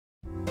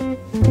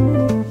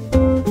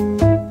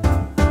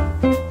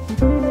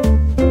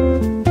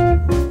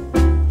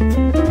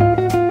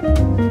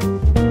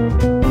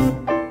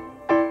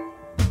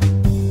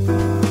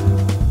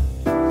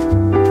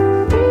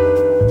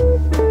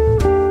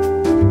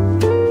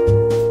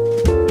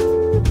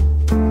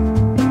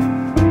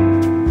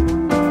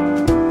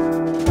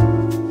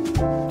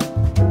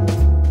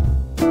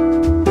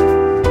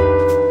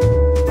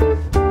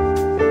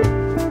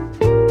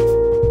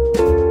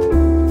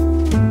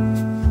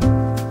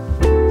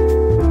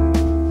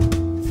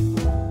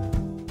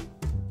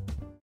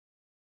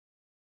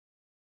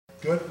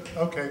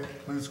Okay,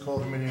 please call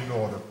the meeting in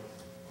order.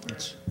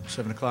 It's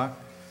 7 o'clock.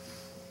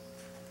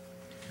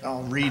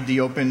 I'll read the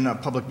Open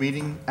Public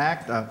Meeting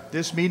Act.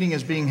 This meeting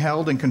is being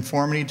held in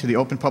conformity to the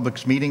Open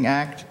Public Meeting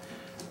Act.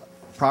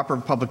 Proper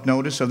public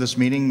notice of this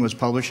meeting was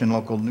published in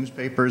local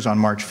newspapers on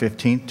March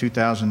 15,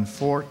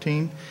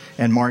 2014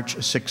 and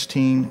March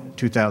 16,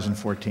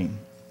 2014.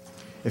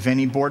 If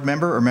any board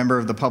member or member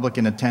of the public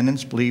in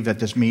attendance believe that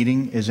this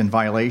meeting is in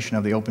violation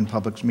of the Open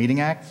Public Meeting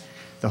Act,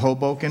 the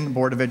Hoboken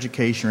Board of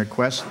Education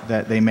requests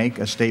that they make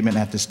a statement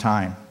at this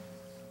time.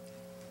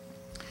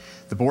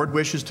 The board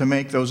wishes to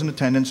make those in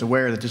attendance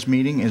aware that this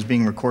meeting is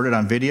being recorded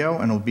on video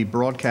and will be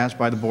broadcast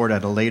by the board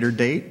at a later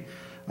date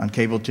on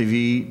Cable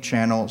TV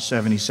Channel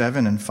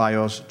 77 and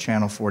FiOS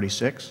Channel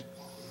 46.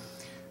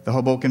 The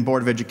Hoboken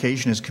Board of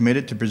Education is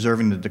committed to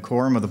preserving the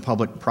decorum of the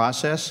public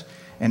process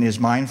and is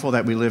mindful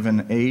that we live in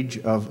an age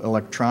of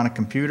electronic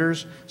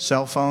computers,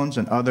 cell phones,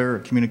 and other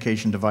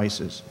communication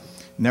devices.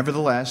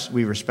 Nevertheless,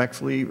 we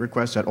respectfully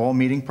request that all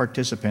meeting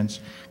participants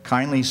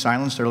kindly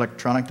silence their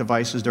electronic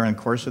devices during the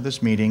course of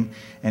this meeting,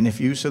 and if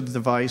use of the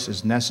device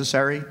is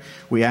necessary,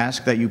 we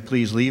ask that you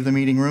please leave the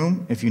meeting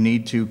room if you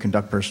need to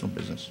conduct personal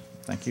business.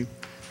 Thank you.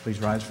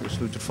 Please rise for a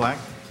salute to flag.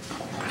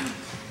 I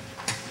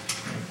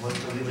pledge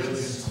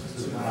allegiance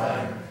to the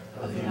flag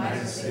of the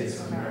United States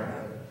of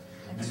America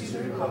and to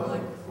the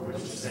republic for which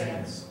it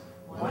stands,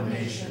 one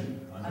nation,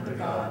 under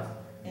God,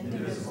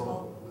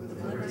 indivisible, with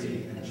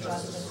liberty and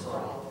justice for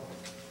all.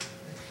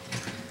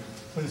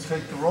 Please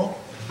take the roll.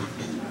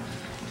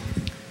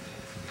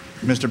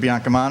 Mr.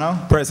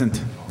 Biancamano.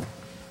 Present.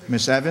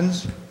 Ms.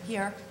 Evans.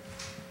 Here.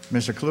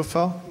 Mr.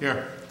 Clufo.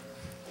 Here.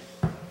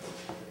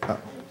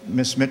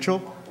 Ms.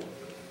 Mitchell.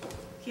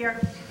 Here.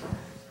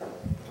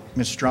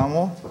 Ms.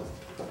 Stromwell.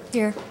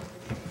 Here.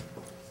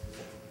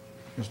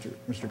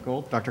 Mr.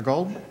 Gold. Dr.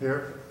 Gold.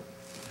 Here.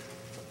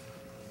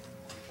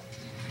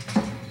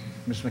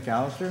 Ms.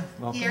 McAllister.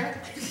 Welcome. Here.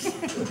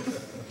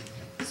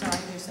 Sorry,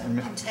 there's an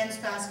intense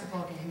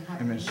basketball game And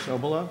happening. Ms.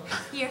 Sobola.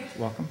 Here.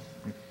 Welcome.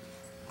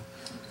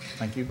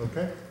 Thank you.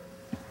 Okay.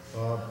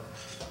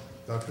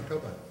 Dr.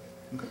 Cobain.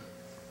 Okay.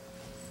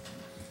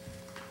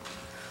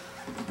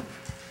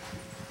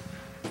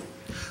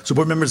 So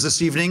board members,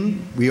 this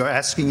evening, we are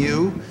asking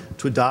you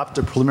to adopt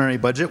a preliminary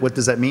budget. What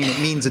does that mean? It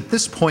means at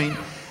this point,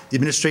 the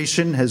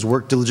administration has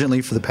worked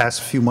diligently for the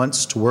past few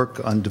months to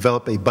work on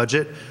develop a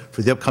budget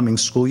for the upcoming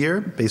school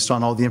year based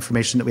on all the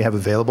information that we have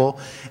available.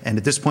 And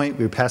at this point,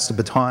 we pass the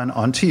baton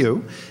on to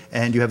you,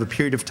 and you have a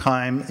period of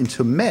time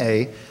until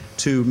May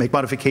to make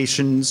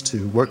modifications,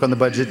 to work on the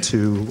budget,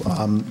 to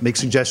make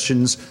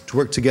suggestions, to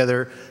work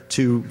together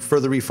to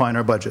further refine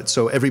our budget.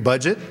 So every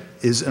budget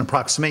is an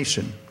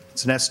approximation.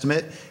 It's an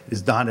estimate. It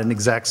is not an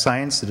exact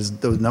science.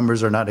 Those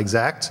numbers are not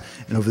exact.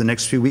 And over the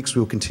next few weeks, we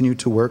will continue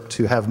to work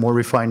to have more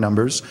refined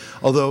numbers,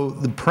 although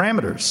the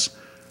parameters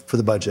for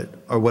the budget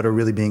are what are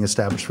really being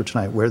established for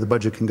tonight, where the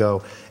budget can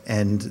go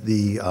and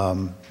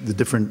the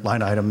different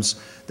line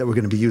items that we're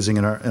going to be using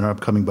in our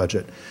upcoming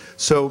budget.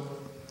 So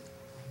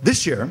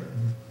this year,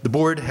 the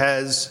board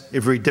has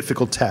a very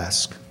difficult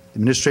task. The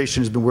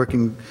administration has been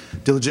working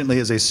diligently,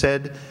 as I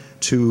said,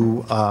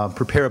 to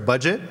prepare a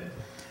budget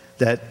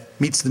that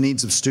meets the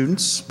needs of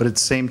students, but at the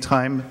same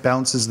time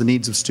balances the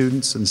needs of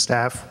students and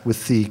staff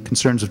with the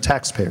concerns of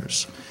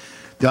taxpayers.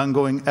 The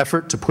ongoing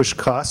effort to push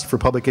costs for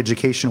public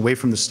education away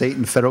from the state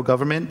and federal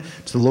government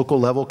to the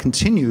local level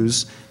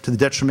continues to the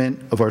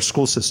detriment of our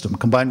school system.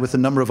 Combined with a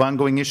number of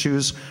ongoing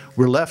issues,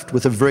 we're left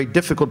with a very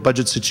difficult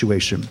budget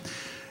situation.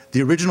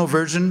 The original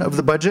version of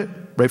the budget,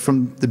 right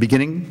from the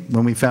beginning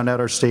when we found out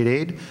our state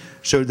aid,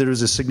 showed there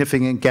was a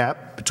significant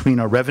gap between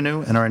our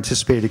revenue and our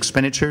anticipated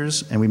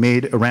expenditures, and we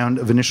made a round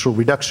of initial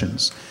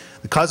reductions.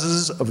 The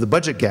causes of the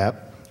budget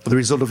gap are the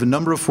result of a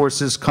number of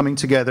forces coming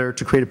together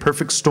to create a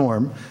perfect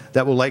storm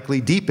that will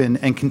likely deepen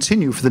and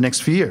continue for the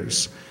next few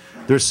years.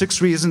 There are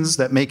 6 reasons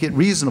that make it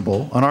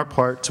reasonable on our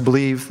part to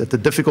believe that the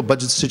difficult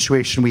budget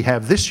situation we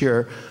have this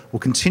year will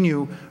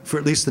continue for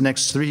at least the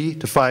next 3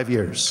 to 5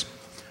 years.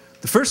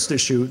 The first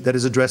issue that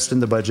is addressed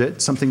in the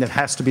budget, something that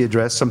has to be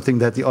addressed, something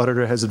that the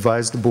auditor has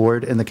advised the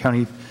board and the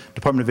County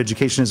Department of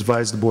Education has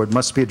advised the board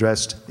must be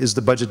addressed, is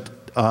the budget,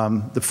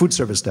 the food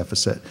service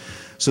deficit.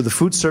 So the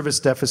food service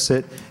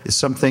deficit is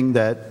something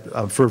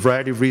that, for a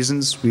variety of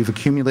reasons, we've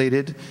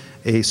accumulated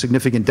a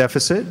significant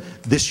deficit.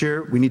 This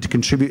year, we need to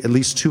contribute at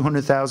least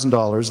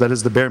 $200,000. That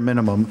is the bare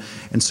minimum.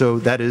 And so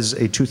that is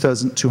a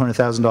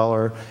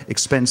 $200,000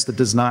 expense that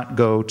does not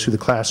go to the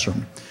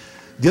classroom.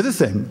 The other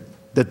thing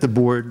that the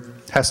board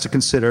has to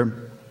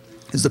consider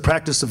is the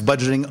practice of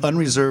budgeting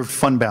unreserved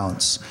fund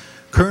balance.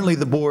 Currently,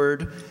 the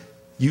board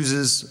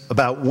uses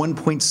about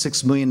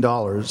 $1.6 million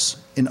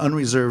in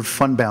unreserved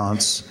fund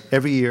balance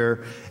every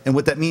year. And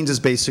what that means is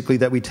basically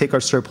that we take our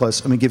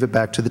surplus and we give it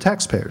back to the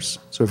taxpayers.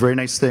 So a very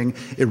nice thing.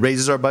 It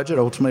raises our budget.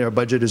 Ultimately, our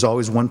budget is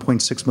always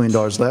 $1.6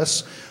 million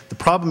less. The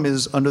problem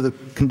is, under the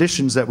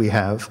conditions that we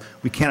have,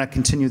 we cannot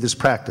continue this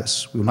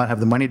practice. We will not have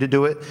the money to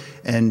do it.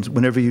 And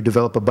whenever you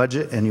develop a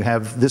budget and you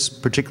have this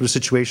particular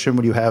situation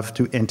where you have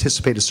to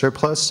anticipate a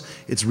surplus,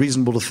 it's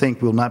reasonable to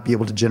think we will not be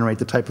able to generate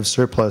the type of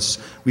surplus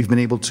we've been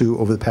able to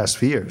over the past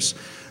few years.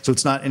 So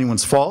it's not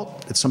anyone's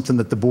fault. It's something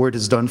that the board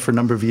has done for a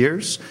number of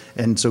years.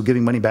 And so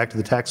giving money back to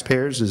the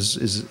taxpayers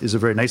is a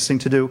very nice thing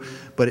to do,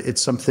 but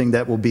it's something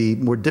that will be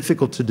more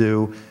difficult to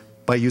do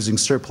by using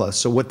surplus.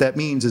 So what that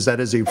means is that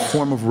is a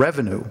form of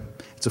revenue.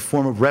 It's a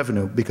form of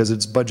revenue because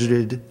it's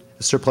budgeted,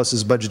 the surplus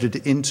is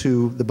budgeted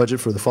into the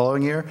budget for the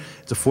following year.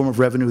 It's a form of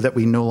revenue that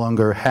we no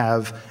longer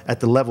have at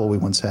the level we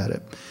once had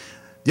it.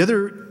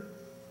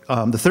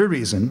 The third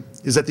reason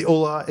is that the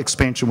OLA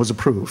expansion was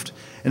approved.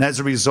 And as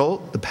a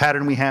result, the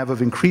pattern we have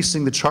of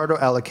increasing the charter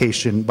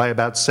allocation by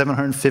about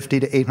 $750,000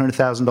 to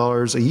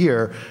 $800,000 a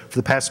year for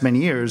the past many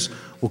years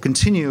will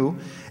continue,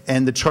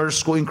 and the charter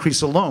school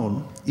increase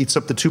alone eats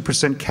up the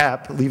 2%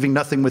 cap, leaving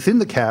nothing within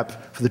the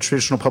cap for the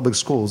traditional public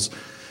schools.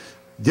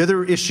 The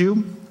other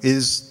issue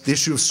is the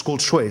issue of school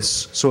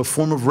choice. So a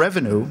form of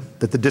revenue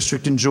that the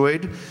district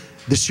enjoyed.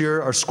 This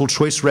year, our school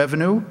choice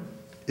revenue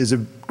is a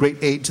great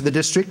aid to the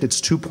district. It's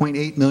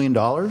 $2.8 million.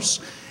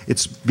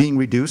 It's being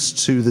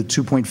reduced to the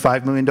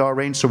 $2.5 million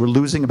range, so we're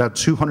losing about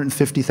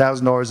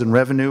 $250,000 in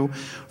revenue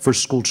for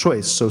school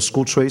choice. So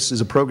school choice is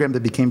a program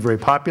that became very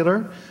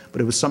popular, but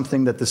it was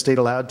something that the state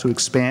allowed to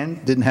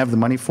expand, didn't have the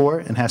money for,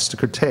 and has to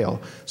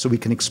curtail. So we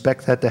can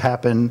expect that to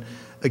happen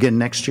again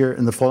next year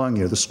and the following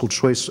year. The school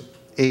choice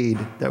aid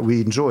that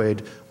we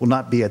enjoyed will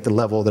not be at the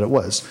level that it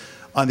was.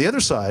 On the other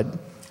side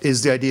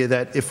is the idea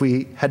that if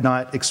we had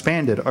not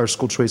expanded our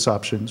school choice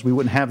options, we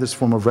wouldn't have this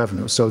form of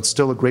revenue. So it's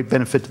still a great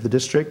benefit to the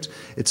district.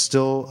 It's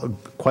still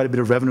quite a bit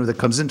of revenue that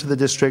comes into the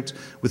district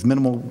with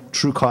minimal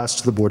true cost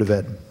to the Board of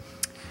Ed.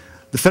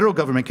 The federal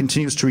government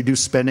continues to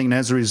reduce spending, and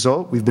as a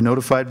result, we've been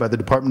notified by the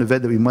Department of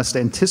Ed that we must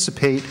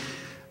anticipate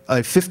a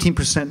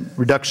 15%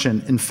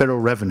 reduction in federal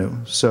revenue.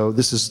 So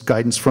this is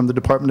guidance from the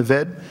Department of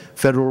Ed.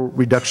 Federal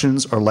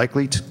reductions are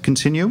likely to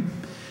continue.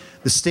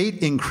 The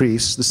state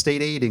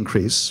aid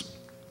increase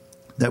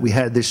that we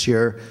had this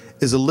year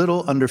is a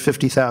little under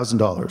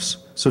 $50,000.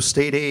 So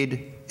state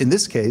aid, in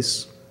this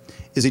case,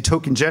 is a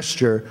token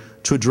gesture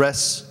to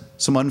address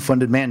some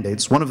unfunded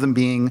mandates, one of them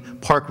being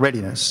park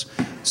readiness.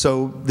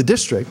 So the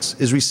district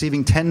is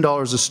receiving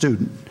 $10 a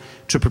student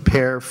to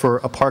prepare for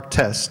a park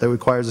test that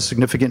requires a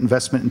significant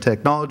investment in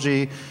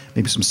technology,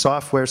 maybe some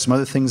software, some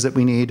other things that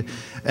we need.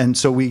 And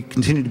so we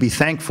continue to be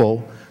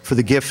thankful for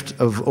the gift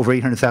of over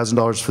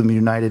 $800,000 from the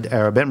United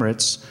Arab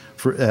Emirates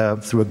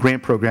through a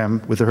grant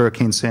program with the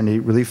Hurricane Sandy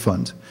Relief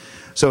Fund.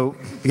 So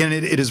again,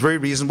 it is very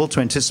reasonable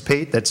to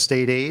anticipate that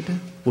state aid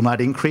will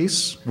not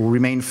increase, will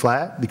remain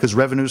flat, because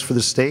revenues for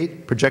the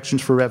state,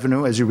 projections for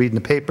revenue, as you read in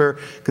the paper,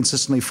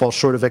 consistently fall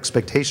short of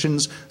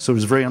expectations. So it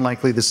is very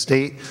unlikely the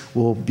state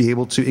will be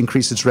able to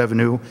increase its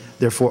revenue.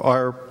 Therefore,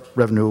 our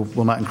revenue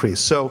will not increase.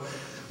 So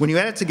when you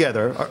add it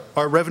together,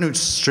 our revenue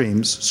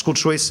streams, school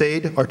choice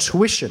aid, our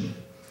tuition.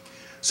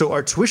 So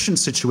our tuition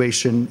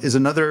situation is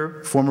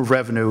another form of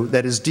revenue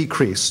that is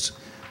decreased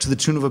to the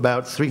tune of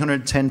about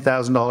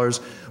 $310,000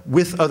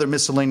 with other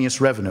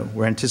miscellaneous revenue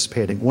we're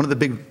anticipating. One of the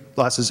big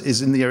losses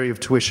is in the area of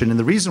tuition, and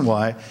the reason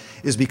why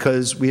is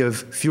because we have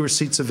fewer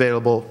seats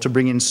available to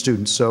bring in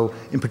students. So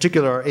in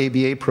particular, our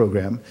ABA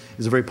program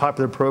is a very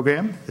popular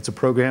program. It's a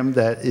program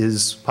that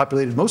is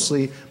populated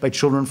mostly by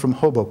children from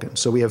Hoboken.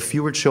 So we have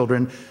fewer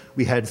children.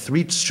 We had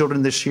 3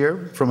 children this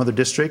year from other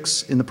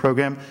districts in the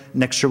program.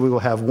 Next year we will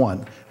have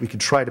 1. We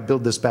could try to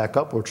build this back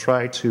up or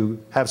try to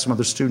have some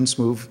other students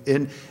move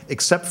in,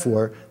 except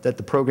for that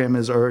the program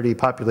is already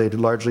populated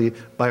largely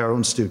by our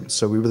own students.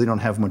 So we really don't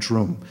have much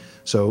room.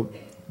 So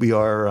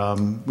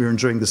we're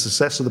enjoying the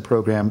success of the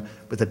program,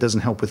 but that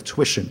doesn't help with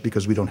tuition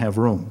because we don't have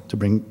room to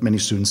bring many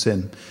students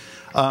in.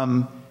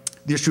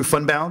 The issue of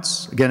fund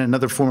balance, again,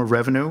 another form of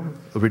revenue,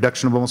 a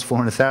reduction of almost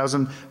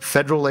 $400,000.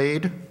 Federal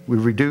aid, we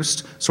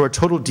reduced. So our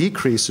total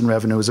decrease in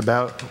revenue is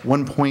about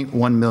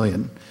 $1.1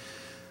 million.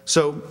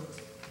 So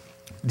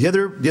the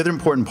other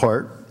important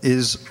part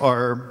is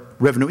our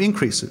revenue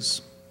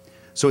increases.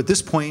 So at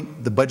this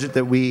point, the budget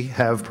that we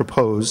have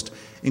proposed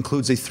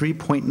includes a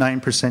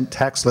 3.9%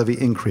 tax levy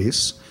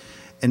increase.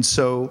 And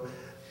so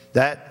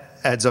that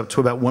adds up to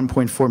about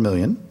 $1.4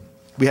 million.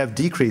 We have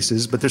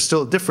decreases, but there's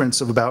still a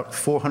difference of about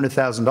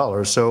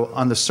 $400,000. So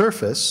on the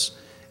surface,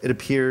 it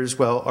appears,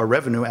 well, our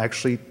revenue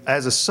actually,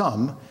 as a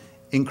sum,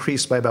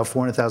 increased by about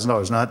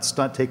 $400,000. Now, it's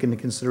not taken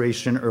into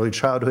consideration early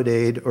childhood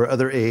aid or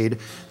other aid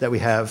that we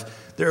have.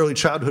 The early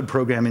childhood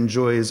program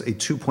enjoys a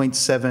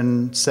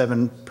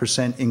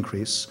 2.77%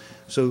 increase.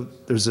 So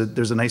there's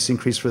a nice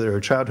increase for the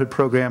early childhood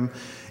program.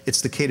 It's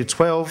the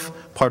K-12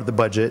 part of the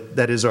budget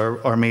that is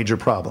our major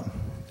problem,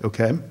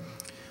 okay?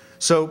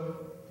 So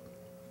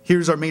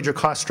here's our major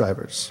cost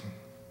drivers.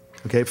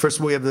 Okay, first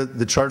of all, we have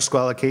the charge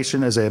school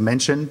allocation, as I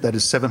mentioned, that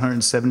is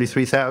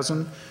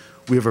 $773,000.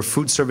 We have our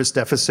food service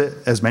deficit,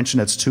 as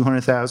mentioned, that's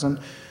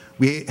 $200,000.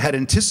 We had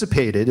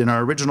anticipated in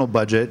our original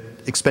budget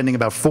expending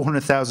about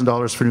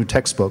 $400,000 for new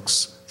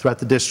textbooks throughout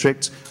the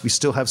district. We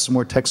still have some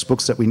more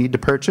textbooks that we need to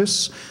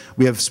purchase.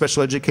 We have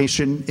special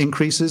education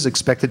increases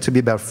expected to be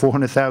about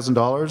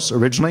 $400,000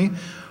 originally.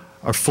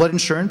 Our flood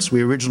insurance,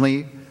 we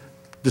originally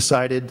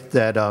decided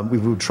that we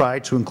would try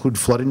to include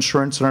flood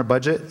insurance in our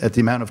budget at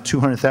the amount of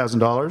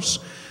 $200,000.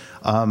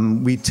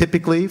 We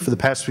typically, for the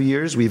past few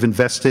years, we've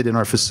invested in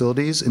our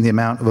facilities in the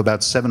amount of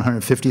about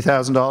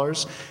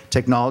 $750,000,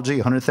 technology,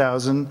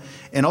 $100,000,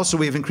 and also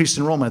we've increased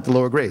enrollment at the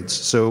lower grades.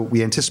 So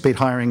we anticipate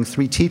hiring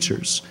 3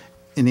 teachers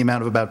in the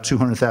amount of about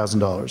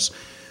 $200,000.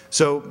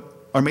 So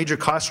our major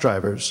cost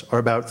drivers are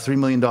about $3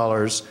 million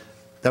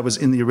that was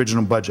in the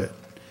original budget.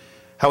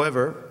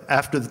 However,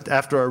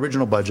 after our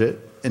original budget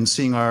and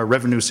seeing our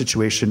revenue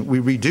situation, we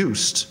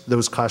reduced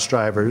those cost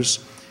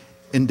drivers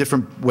in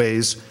different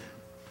ways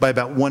by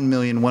about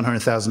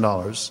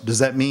 $1,100,000. Does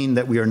that mean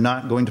that we are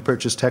not going to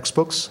purchase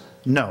textbooks?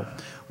 No.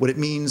 What it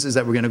means is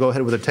that we're going to go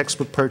ahead with a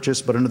textbook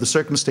purchase, but under the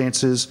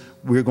circumstances,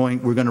 we're going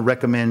to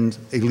recommend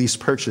a lease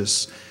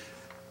purchase.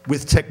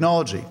 With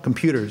technology,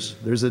 computers,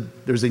 there's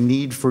a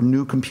need for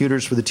new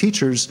computers for the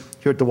teachers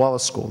here at the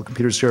Wallace School. The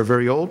computers here are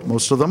very old,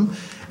 most of them,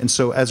 and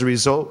so as a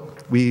result,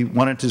 we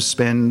wanted to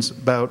spend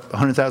about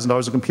 $100,000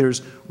 on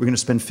computers. We're going to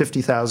spend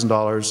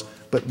 $50,000,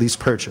 but lease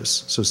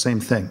purchase, so same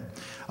thing.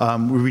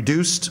 We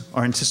reduced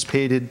our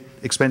anticipated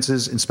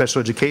expenses in special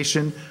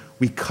education.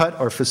 We cut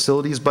our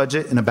facilities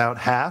budget in about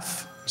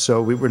half,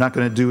 so we're not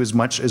going to do as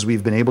much as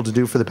we've been able to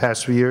do for the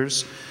past few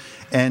years.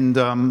 And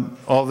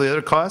all the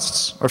other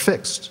costs are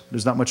fixed.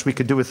 There's not much we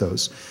could do with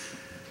those.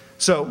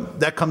 So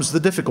that comes to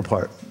the difficult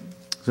part.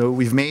 So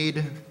we've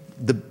made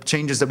the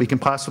changes that we can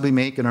possibly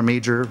make in our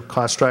major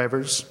cost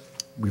drivers.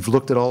 We've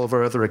looked at all of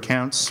our other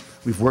accounts.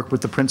 We've worked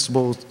with the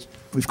principals.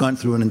 We've gone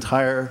through an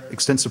entire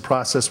extensive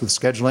process with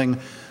scheduling.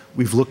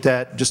 We've looked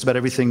at just about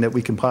everything that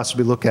we can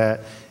possibly look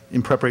at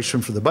in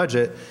preparation for the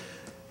budget.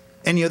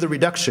 Any other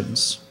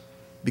reductions?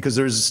 Because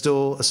there's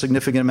still a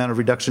significant amount of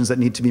reductions that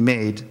need to be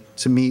made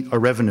to meet our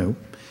revenue.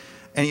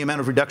 Any amount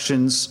of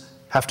reductions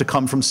have to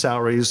come from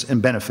salaries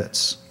and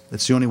benefits.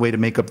 That's the only way to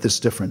make up this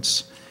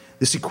difference.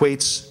 This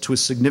equates to a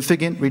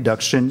significant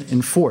reduction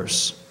in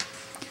force.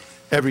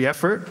 Every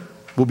effort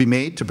will be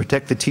made to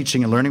protect the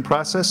teaching and learning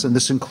process, and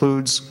this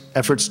includes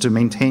efforts to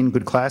maintain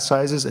good class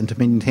sizes and to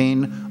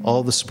maintain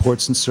all the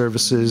supports and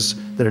services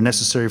that are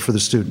necessary for the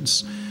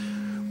students.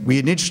 We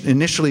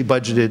initially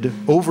budgeted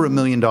over $1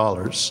 million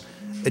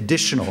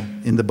additional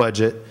in the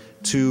budget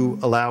to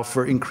allow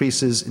for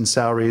increases in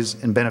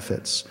salaries and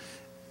benefits.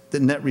 The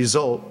net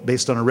result,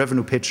 based on a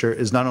revenue picture,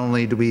 is not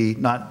only do we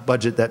not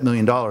budget that $1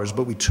 million,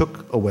 but we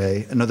took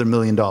away another $1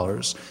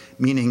 million,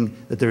 meaning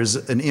that there's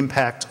an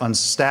impact on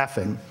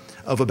staffing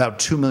of about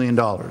 $2 million.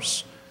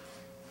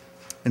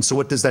 And so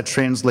what does that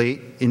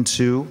translate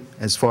into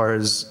as far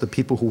as the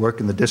people who work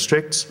in the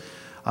district?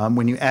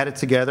 When you add it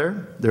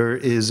together, there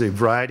is a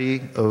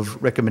variety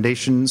of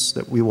recommendations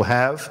that we will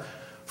have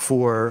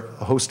for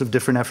a host of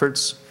different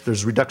efforts.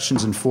 There's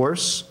reductions in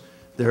force.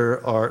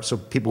 So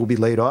people will be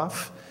laid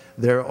off.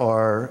 There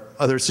are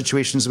other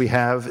situations we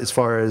have as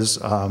far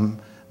as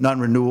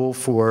non-renewal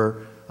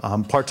for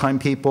part-time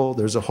people.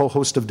 There's a whole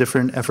host of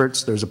different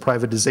efforts. There's a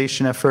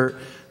privatization effort.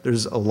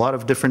 There's a lot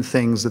of different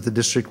things that the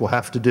district will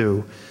have to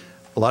do.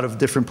 A lot of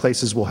different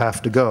places will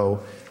have to go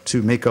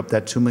to make up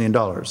that $2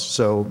 million.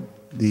 So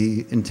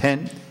the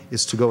intent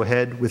is to go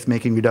ahead with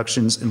making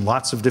reductions in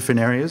lots of different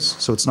areas.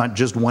 So it's not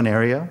just one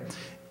area.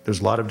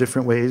 There's a lot of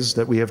different ways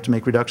that we have to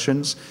make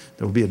reductions.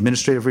 There will be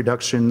administrative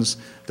reductions.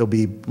 There'll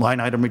be line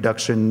item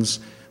reductions.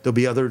 There'll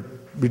be other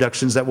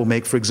reductions that we'll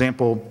make. For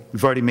example,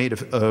 we've already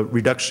made a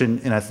reduction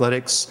in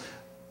athletics.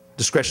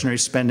 Discretionary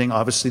spending,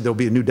 obviously there'll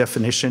be a new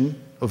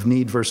definition of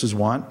need versus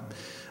want.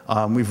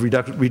 We've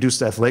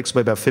reduced athletics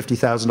by about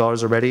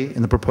 $50,000 already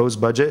in the proposed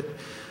budget.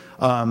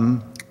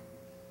 In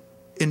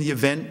the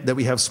event that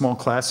we have small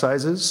class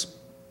sizes,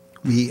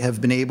 we have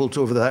been able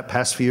to, over the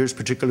past few years,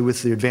 particularly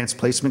with the advanced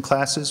placement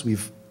classes,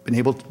 we've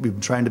been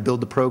trying to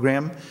build the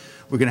program.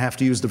 We're going to have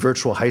to use the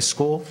virtual high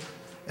school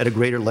at a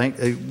greater length,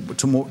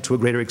 to a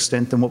greater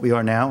extent than what we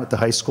are now at the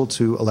high school,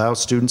 to allow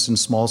students in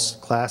small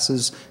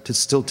classes to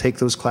still take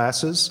those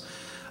classes.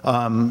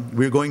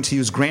 We're going to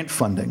use grant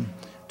funding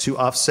to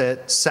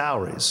offset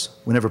salaries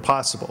whenever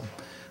possible.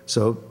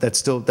 So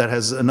that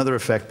has another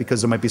effect,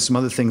 because there might be some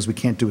other things we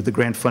can't do with the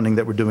grant funding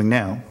that we're doing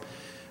now.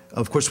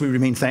 Of course, we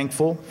remain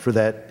thankful for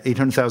that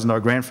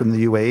 $800,000 grant from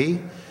the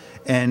UAE,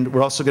 and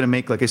we're also going to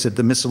make, like I said,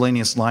 the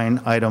miscellaneous line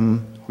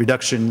item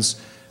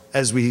reductions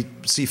as we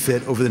see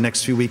fit over the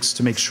next few weeks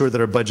to make sure that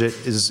our budget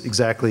is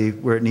exactly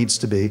where it needs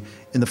to be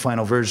in the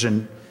final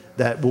version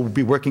that we'll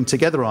be working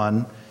together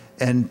on,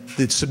 and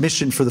the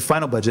submission for the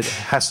final budget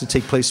has to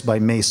take place by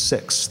May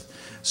 6th.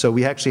 So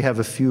we actually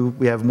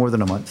have more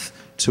than a month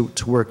to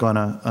work on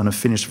a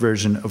finished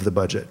version of the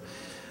budget.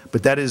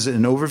 But that is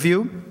an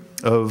overview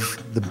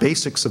of the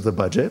basics of the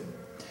budget.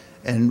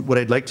 And what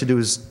I'd like to do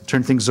is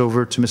turn things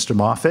over to Mr.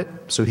 Moffett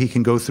so he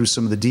can go through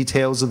some of the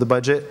details of the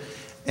budget.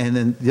 And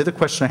then the other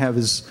question I have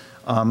is,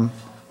 on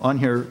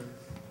here,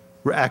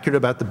 we're accurate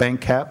about the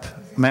bank cap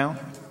amount?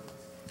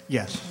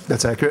 Yes.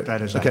 That's accurate?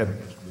 That is okay.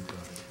 accurate.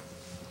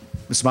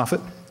 Mr.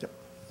 Moffett?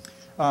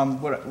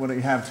 What I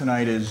have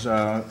tonight is,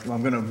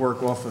 I'm going to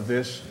work off of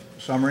this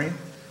summary.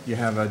 You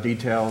have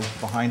details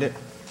behind it.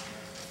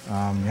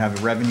 You have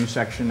a revenue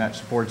section that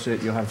supports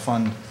it. You'll have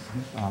Fund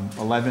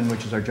 11,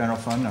 which is our general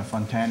fund,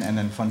 Fund 10, and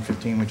then Fund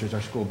 15, which is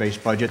our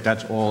school-based budget.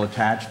 That's all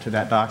attached to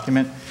that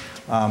document.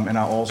 And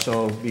I'll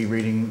also be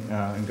reading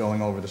and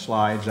going over the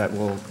slides that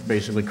will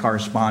basically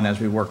correspond as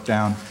we work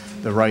down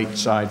the right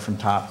side from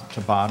top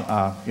to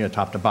bottom.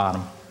 Top to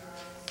bottom.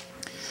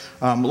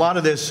 A lot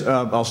of this,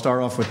 I'll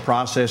start off with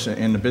process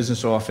in the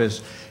business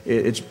office.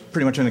 It's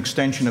pretty much an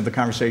extension of the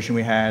conversation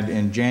we had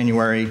in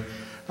January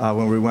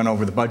when we went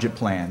over the budget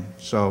plan.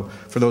 So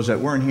for those that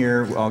weren't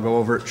here, I'll go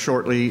over it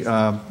shortly.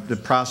 The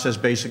process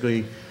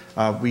basically,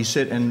 we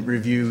sit and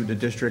review the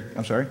district,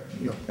 I'm sorry?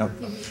 No. Oh.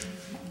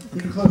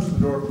 Could you close the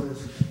door,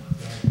 please?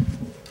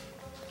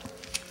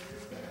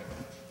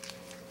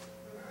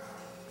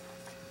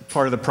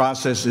 Part of the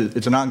process,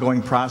 it's an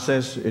ongoing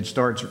process. It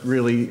starts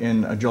really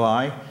in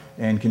July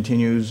and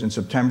continues in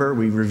September.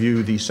 We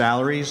review the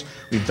salaries.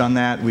 We've done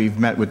that. We've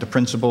met with the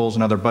principals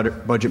and other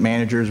budget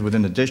managers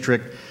within the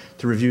district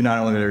to review not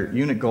only their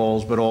unit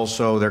goals, but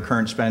also their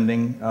current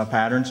spending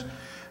patterns.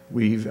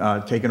 We've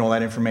taken all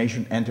that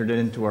information, entered it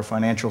into our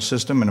financial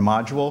system in a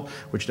module,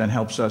 which then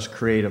helps us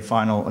create a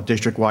final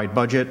district-wide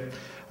budget.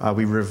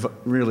 We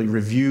really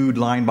reviewed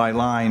line by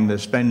line the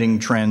spending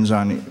trends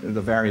on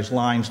the various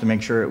lines to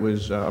make sure it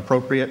was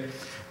appropriate.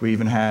 We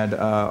even had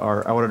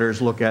our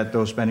auditors look at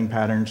those spending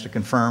patterns to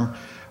confirm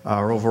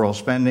our overall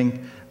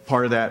spending.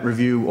 Part of that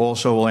review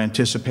also will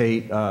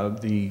anticipate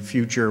the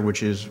future,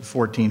 which is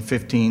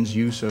 14-15's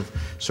use of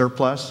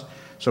surplus.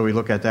 So we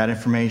look at that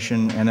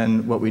information, and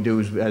then what we do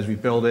is as we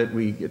build it,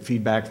 we get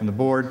feedback from the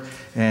board,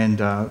 and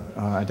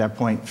at that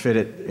point fit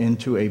it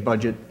into a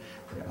budget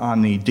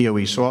on the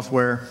DOE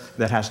software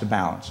that has to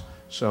balance.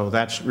 So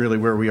that's really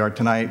where we are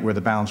tonight. We're the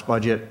balanced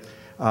budget,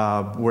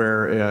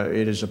 where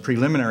it is a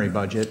preliminary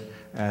budget,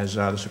 as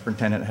the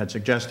superintendent had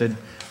suggested.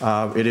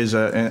 It is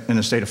in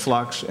a state of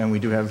flux, and we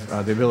do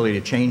have the ability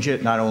to change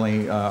it, not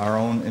only our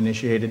own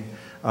initiated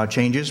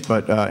changes,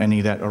 but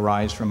any that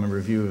arise from a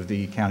review of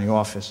the county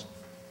office.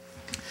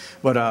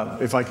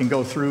 But if I can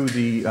go through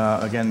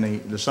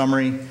again, the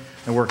summary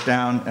and work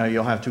down,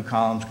 you'll have two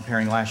columns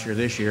comparing last year,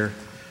 this year.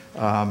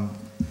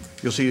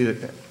 You'll see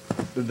that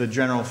the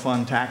general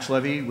fund tax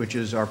levy, which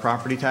is our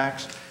property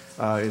tax,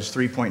 is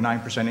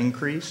 3.9%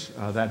 increase.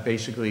 That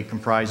basically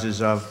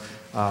comprises of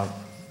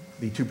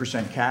the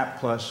 2% cap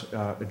plus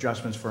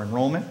adjustments for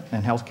enrollment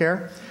and health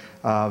care.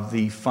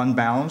 The fund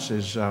balance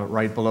is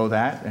right below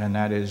that, and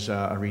that is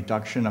a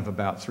reduction of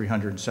about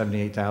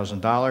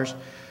 $378,000.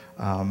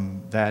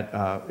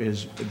 That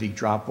is the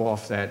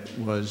drop-off that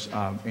was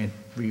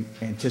we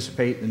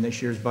anticipate in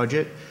this year's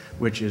budget,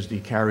 which is the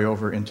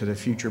carryover into the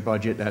future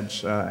budget.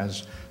 That's,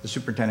 as the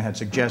superintendent had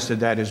suggested,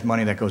 that is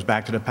money that goes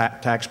back to the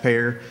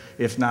taxpayer.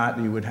 If not,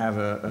 you would have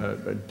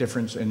a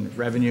difference in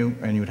revenue,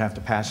 and you would have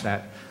to pass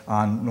that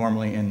on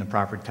normally in the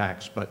property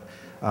tax. But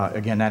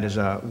again, that is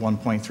a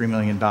 $1.3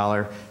 million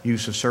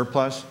use of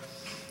surplus.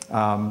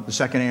 The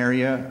second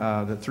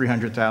area, the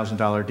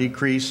 $300,000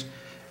 decrease,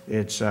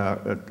 it's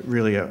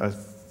really a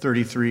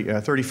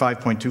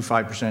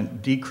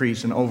 35.25%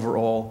 decrease in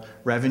overall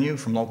revenue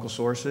from local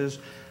sources.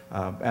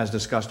 As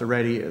discussed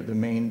already, the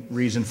main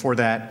reason for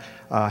that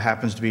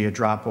happens to be a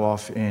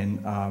drop-off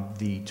in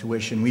the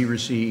tuition we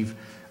receive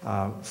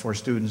for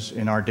students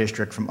in our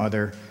district from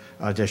other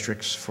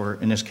districts for,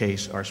 in this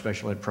case, our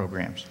special ed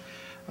programs.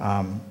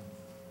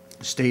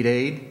 State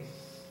aid,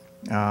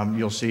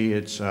 you'll see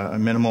it's a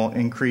minimal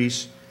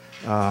increase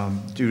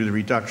due to the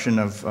reduction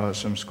of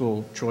some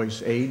school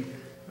choice aid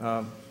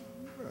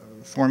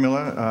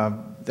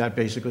formula. That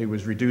basically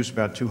was reduced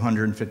about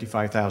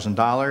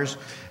 $255,000,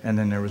 and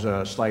then there was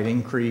a slight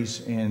increase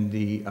in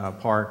the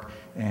park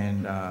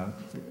and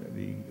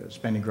the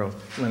spending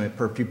growth limit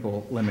per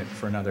pupil limit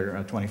for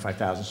another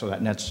 $25,000. So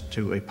that nets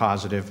to a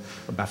positive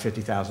about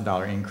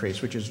 $50,000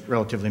 increase, which is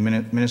relatively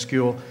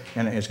minuscule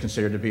and is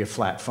considered to be a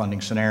flat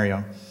funding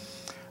scenario.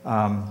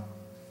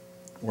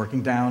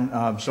 Working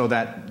down, so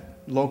that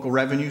local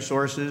revenue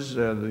sources,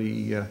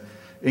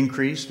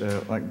 increased,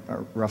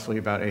 roughly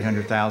about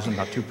 $800,000,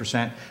 about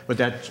 2%, but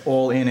that's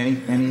all in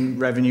any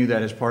revenue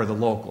that is part of the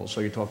local.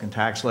 So you're talking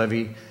tax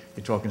levy,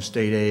 you're talking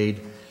state aid,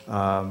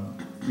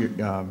 you're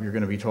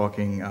going to be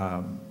talking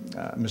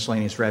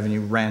miscellaneous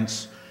revenue,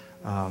 rents,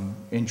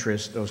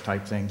 interest, those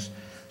type things.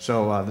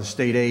 So the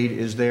state aid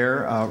is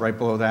there right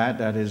below that.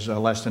 That is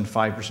less than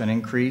 5%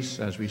 increase,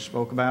 as we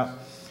spoke about.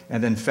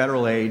 And then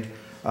federal aid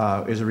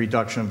is a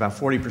reduction of about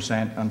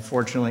 40%.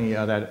 Unfortunately,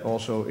 that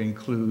also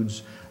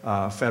includes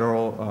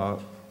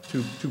federal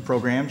two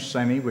programs,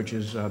 SEMI, which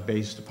is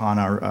based upon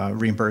our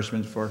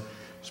reimbursement for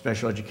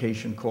special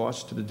education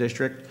costs to the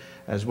district,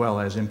 as well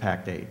as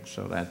impact aid.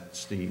 So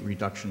that's the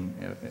reduction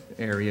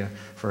area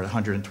for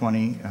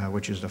 120,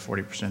 which is the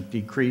 40%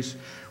 decrease,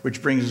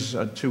 which brings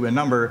us to a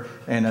number,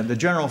 and the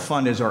general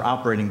fund is our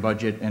operating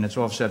budget, and it's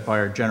offset by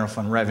our general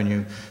fund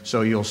revenue.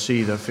 So you'll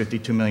see the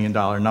 $52 million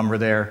number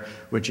there,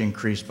 which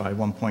increased by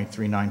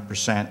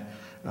 1.39%,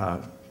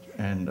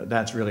 and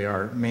that's really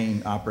our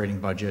main operating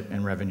budget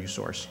and revenue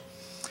source.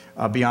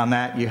 Beyond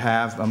that, you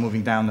have,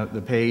 moving down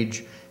the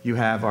page, you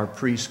have our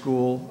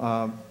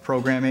preschool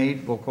program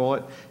aid, we'll call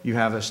it. You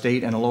have a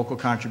state and a local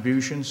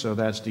contribution, so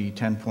that's the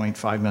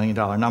 $10.5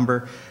 million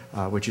number,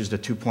 which is the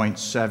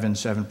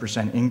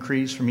 2.77%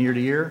 increase from year to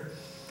year.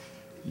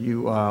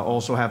 You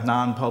also have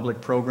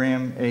non-public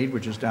program aid,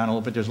 which is down a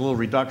little bit. There's a little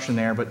reduction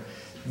there, but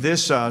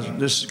this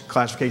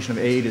classification of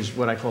aid is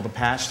what I call the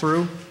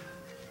pass-through,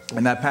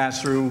 and that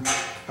pass-through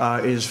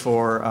is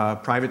for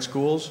private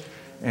schools,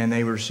 and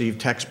they receive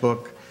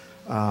textbook,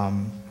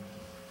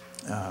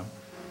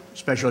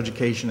 special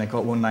education, they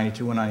call it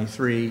 192,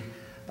 193,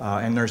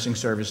 and nursing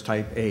service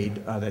type aid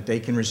that they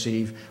can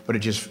receive, but it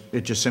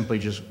just simply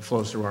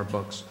flows through our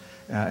books.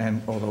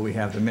 And although we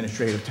have the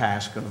administrative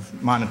task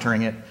of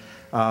monitoring it,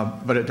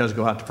 but it does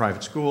go out to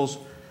private schools.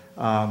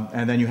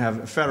 And then you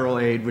have federal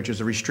aid, which is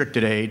a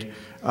restricted aid,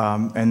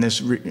 and this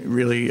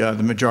really,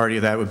 the majority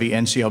of that would be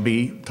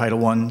NCLB,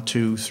 Title I,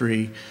 II,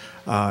 III,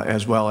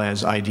 as well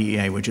as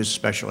IDEA, which is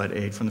special ed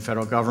aid from the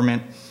federal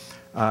government.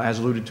 As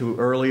alluded to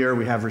earlier,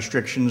 we have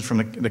restrictions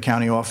from the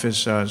county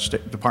office,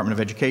 State Department of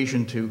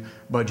Education, to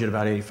budget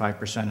about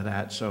 85% of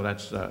that, so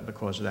that's the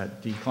cause of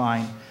that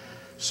decline.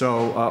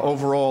 So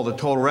overall, the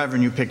total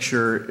revenue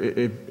picture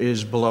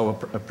is below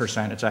a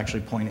percent. It's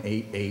actually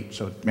 0.88,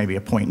 so maybe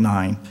a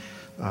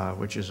 0.9,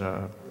 which is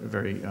a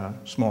very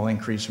small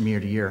increase from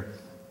year to year.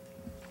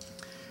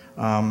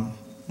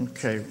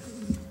 Okay,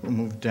 we'll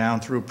move down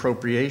through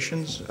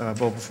appropriations. But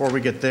before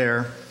we get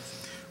there,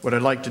 what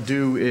I'd like to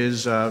do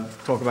is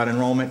talk about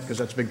enrollment, because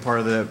that's a big part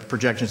of the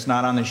projection. It's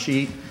not on the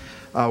sheet.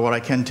 What I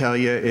can tell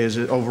you is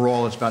that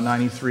overall it's about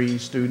 93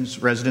 students,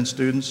 resident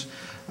students.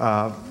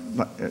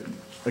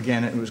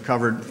 Again, it was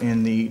covered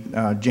in the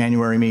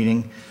January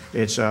meeting.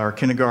 It's our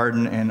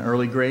kindergarten and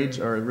early grades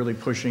are really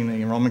pushing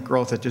the enrollment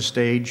growth at this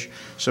stage.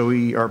 So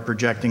we are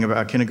projecting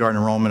about kindergarten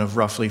enrollment of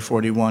roughly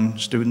 41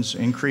 students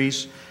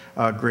increase.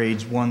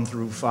 Grades 1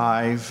 through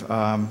 5,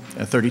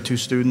 32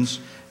 students,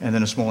 and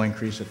then a small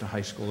increase at the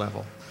high school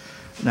level.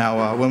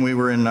 Now, when we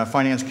were in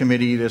Finance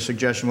Committee, the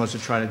suggestion was to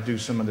try to do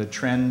some of the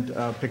trend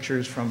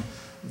pictures from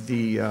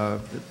the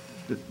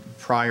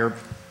prior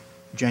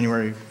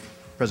January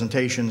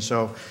presentation.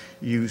 So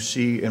you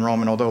see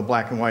enrollment, although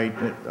black and white,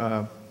 it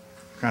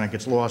kind of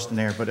gets lost in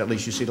there, but at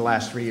least you see the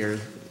last 3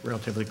 years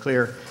relatively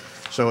clear.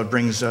 So it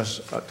brings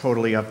us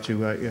totally up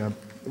to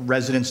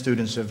resident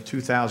students of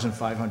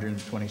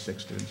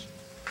 2,526 students.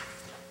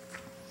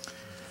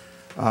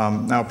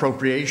 Now,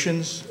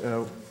 appropriations.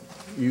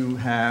 You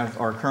have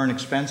our current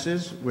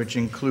expenses, which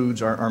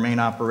includes our main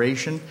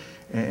operation.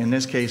 In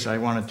this case, I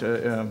wanted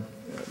to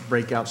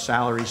break out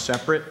salaries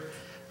separate.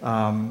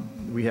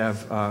 We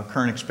have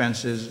current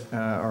expenses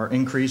are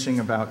increasing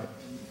about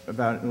a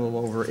little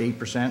over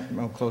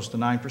 8%, close to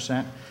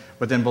 9%.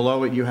 But then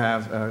below it, you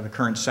have the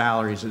current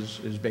salaries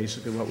is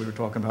basically what we were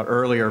talking about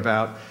earlier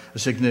about a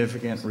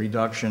significant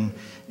reduction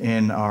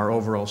in our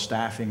overall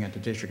staffing at the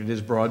district. It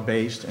is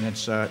broad-based, and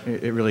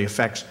it really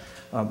affects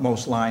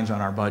most lines on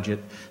our budget.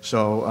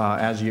 So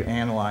as you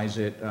analyze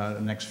it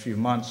the next few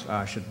months,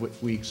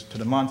 weeks to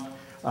the month,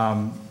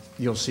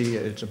 you'll see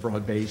it's a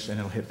broad base, and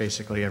it'll hit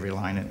basically every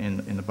line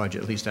in the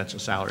budget. At least that's a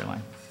salary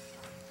line.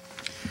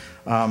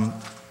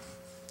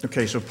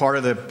 Okay, so part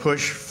of the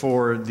push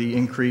for the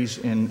increase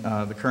in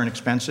the current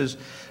expenses,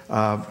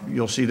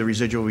 you'll see the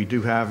residual. We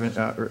do have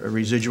a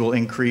residual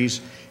increase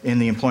in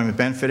the employment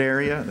benefit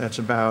area. That's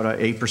about an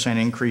 8%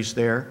 increase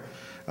there.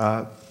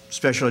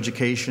 Special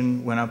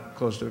education went up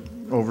close to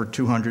over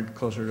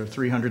closer to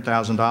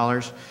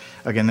 $300,000.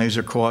 Again, these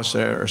are costs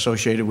that are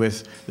associated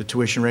with the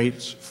tuition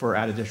rates for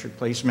out-of-district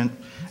placement,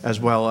 as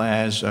well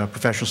as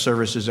professional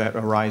services that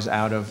arise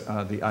out of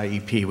the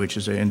IEP, which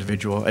is an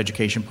individual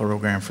education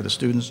program for the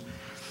students.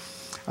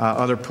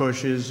 Other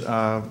pushes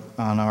on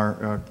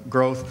our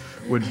growth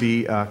would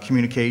be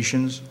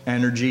communications,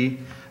 energy,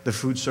 the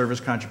food service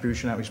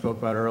contribution that we spoke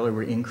about earlier.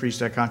 We increased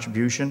that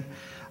contribution,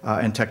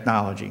 and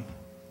technology.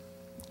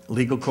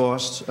 Legal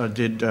costs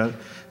did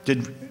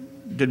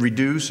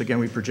reduce. Again,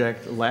 we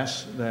project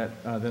less than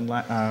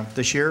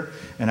this year,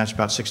 and that's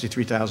about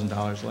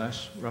 $63,000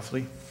 less,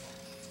 roughly.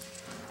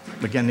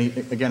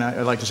 Again,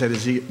 I'd like to say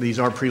these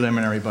are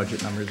preliminary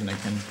budget numbers, and they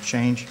can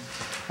change.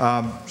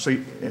 So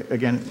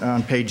again,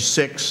 on page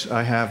 6,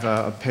 I have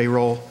a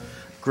payroll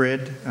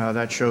grid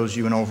that shows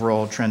you an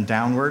overall trend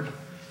downward.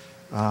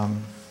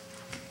 And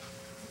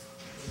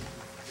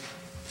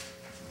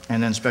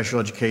then special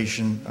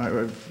education,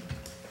 I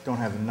don't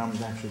have the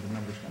numbers, actually the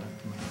numbers kind of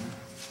come out.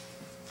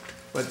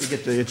 But you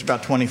get it's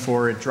about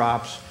 24, it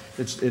drops from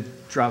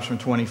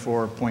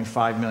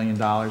 $24.5 million,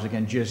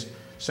 again, just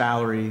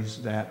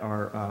salaries that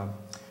are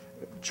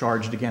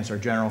charged against our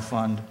general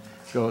fund.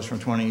 goes from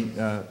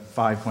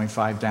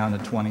 25.5 down to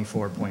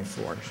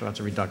 24.4. So that's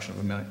a reduction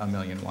of $1.1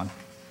 million.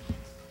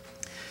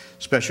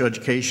 Special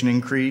education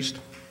increased.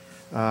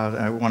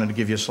 I wanted to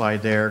give you a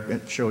slide there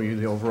and show you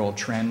the overall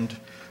trend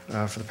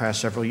for the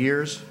past several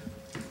years.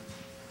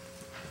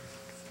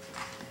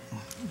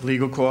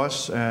 Legal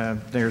costs,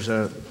 there's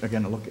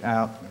again a look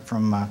out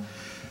from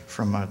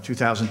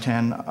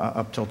 2010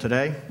 up till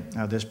today.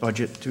 This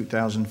budget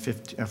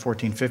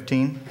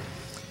 2014-15.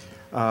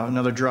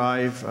 Another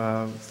drive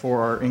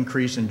for our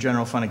increase in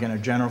general fund. Again, our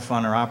general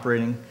fund, our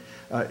operating,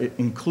 it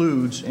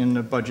includes in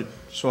the budget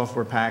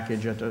software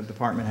package that the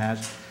department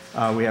has.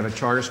 We have a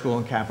charter school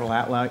and capital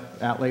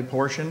outlay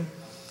portion.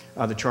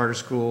 The charter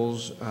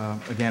schools,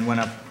 again, went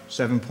up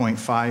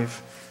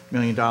 $7.5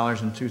 million in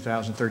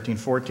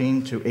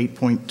 2013-14 to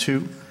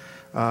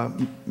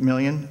 $8.2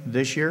 million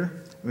this year,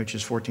 which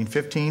is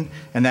 14-15.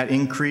 And that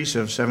increase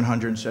of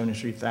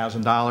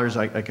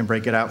 $773,000, I can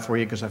break it out for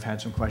you because I've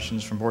had some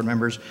questions from board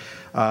members.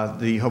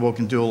 The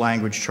Hoboken Dual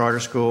Language Charter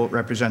School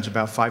represents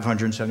about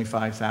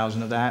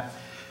 $575,000 of that.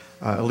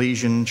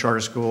 Elysian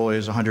Charter School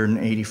is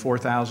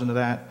 $184,000 of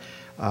that.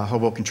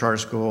 Hoboken Charter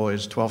School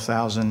is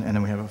 $12,000, and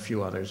then we have a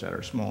few others that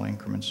are small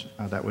increments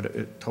that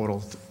would total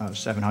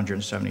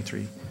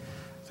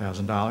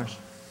 $773,000.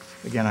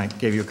 Again, I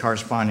gave you a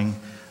corresponding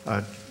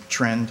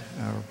trend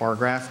bar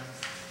graph.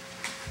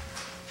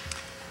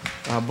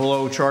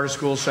 Below charter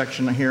school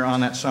section here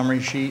on that summary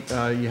sheet,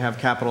 you have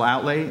capital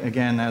outlay.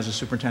 Again, as the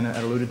superintendent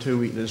had alluded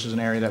to, this is an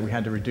area that we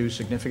had to reduce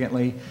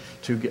significantly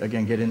to,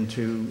 again, get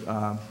into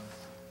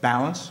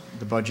balance.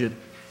 The budget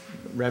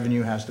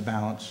revenue has to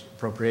balance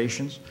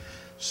appropriations.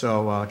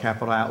 So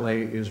capital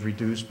outlay is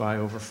reduced by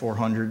over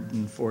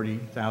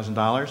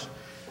 $440,000,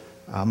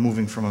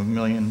 moving from $1.1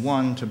 million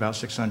to about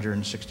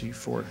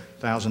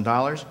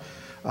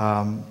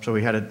 $664,000. So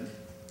we had to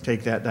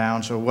take that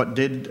down. So what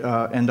did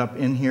end up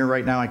in here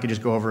right now, I could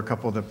just go over a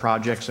couple of the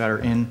projects that are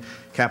in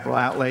capital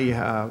outlay.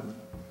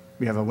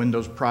 We have a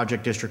Windows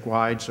project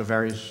district-wide, so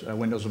various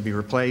windows will be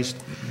replaced.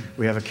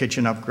 We have a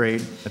kitchen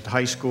upgrade at the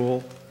high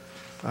school,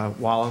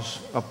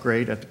 Wallace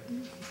upgrade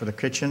for the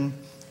kitchen,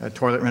 a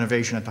toilet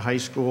renovation at the high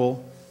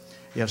school.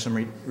 You have some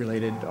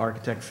related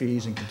architect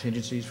fees and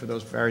contingencies for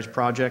those various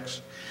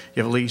projects.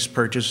 You have a lease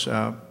purchase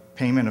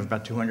payment of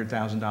about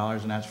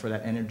 $200,000, and that's for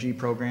that energy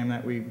program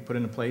that we put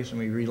into place and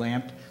we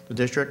relamped the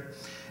district.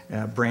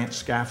 Branch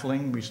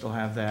scaffolding, we still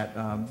have that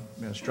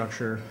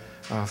structure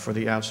for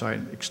the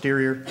outside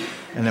exterior.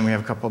 And then we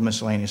have a couple of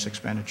miscellaneous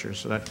expenditures.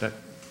 So that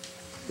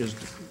is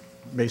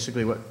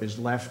basically what is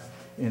left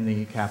in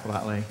the capital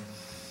outlay.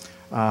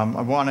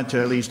 I wanted to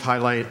at least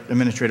highlight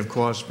administrative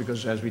costs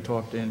because as we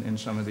talked in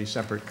some of these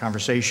separate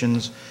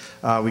conversations,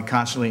 we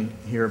constantly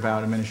hear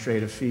about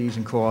administrative fees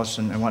and costs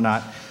and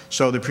whatnot.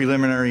 So the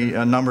preliminary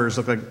numbers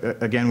look like,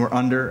 again, we're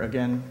under.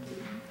 Again,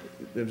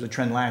 there was a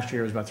trend last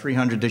year, it was about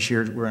 300. This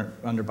year, we're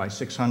under by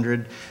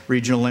 600.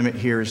 Regional limit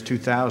here is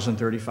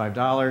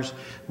 $2,035.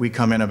 We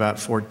come in about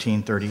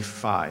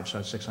 $1,435, so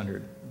that's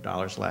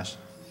 $600 less.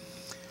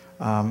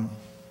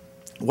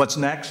 What's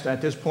next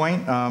at this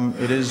point?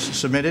 It is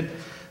submitted.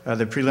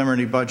 The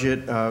preliminary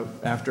budget,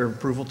 after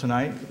approval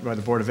tonight by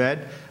the Board of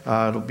Ed,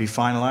 it'll be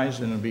finalized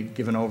and it'll be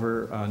given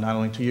over not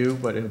only to you,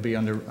 but it'll be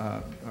under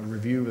a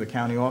review of the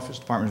county office,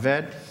 Department of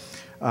Ed.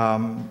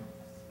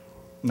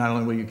 Not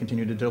only will you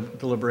continue to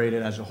deliberate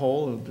it as a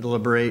whole, it'll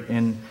deliberate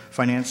in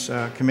Finance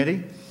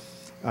Committee.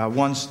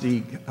 Once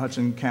the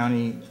Hudson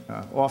County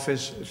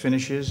office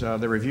finishes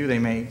the review, they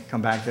may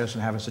come back to us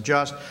and have us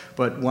adjust,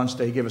 but once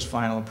they give us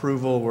final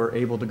approval, we're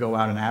able to go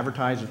out and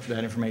advertise it.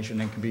 That information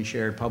then can be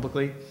shared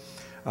publicly.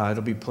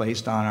 It'll be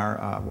placed on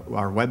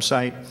our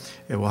website.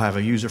 It will have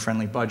a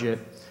user-friendly budget.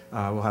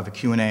 We'll have a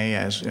Q&A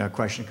as a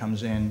question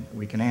comes in.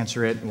 We can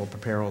answer it. We'll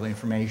prepare all the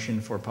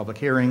information for a public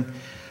hearing.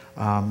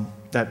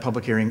 That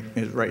public hearing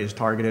is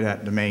targeted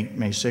at the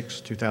May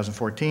 6,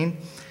 2014,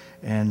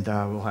 and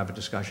we'll have a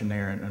discussion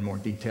there and more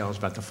details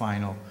about the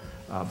final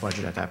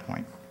budget at that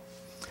point.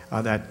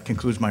 That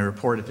concludes my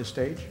report at this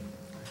stage.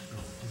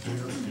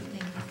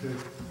 Okay.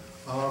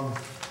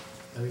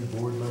 Any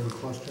board member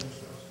questions?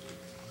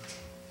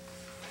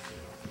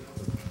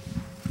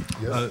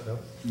 Yes, no?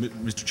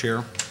 Mr.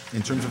 Chair,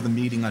 in terms of the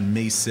meeting on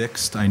May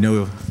 6th, I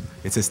know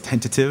it says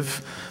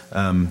tentative.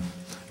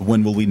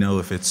 When will we know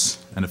if it's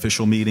an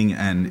official meeting,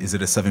 and is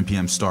it a 7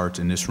 p.m. start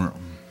in this room?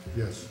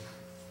 Yes.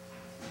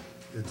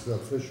 It's the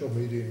official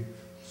meeting,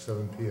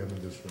 7 p.m.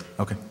 in this room.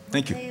 Okay,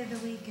 thank you. Day of the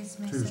week is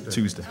May Tuesday. 6th.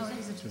 Tuesday. Oh, it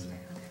is a Tuesday,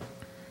 okay.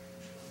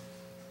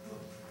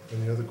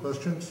 Any other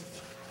questions?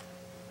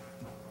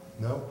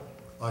 No?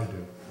 I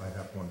do. I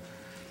have one.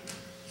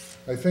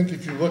 I think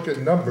if you look at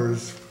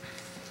numbers,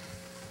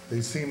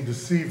 they seem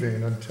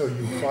deceiving until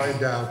you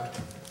find out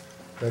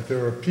that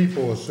there are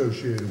people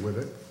associated with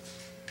it,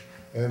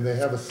 and they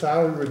have a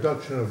salary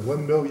reduction of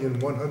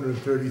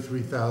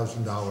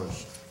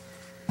 $1,133,000.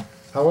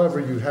 However,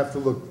 you have to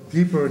look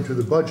deeper into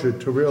the budget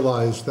to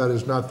realize that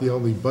is not the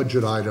only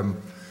budget item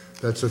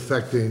that's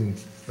affecting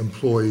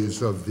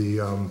employees of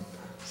the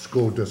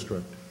school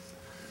district.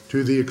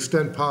 To the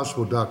extent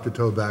possible, Dr.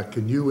 Toback,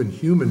 can you in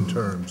human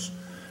terms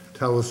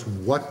tell us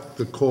what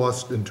the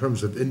cost in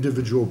terms of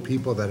individual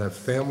people that have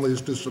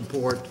families to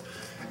support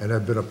and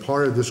have been a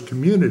part of this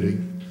community,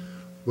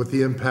 what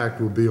the impact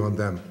will be on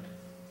them.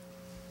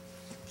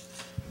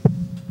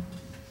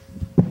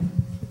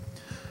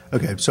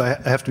 Okay, so I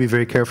have to be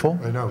very careful.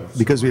 I know.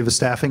 Because we have a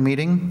staffing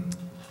meeting,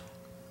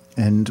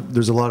 and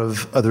there's a lot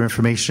of other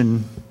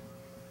information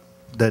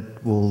that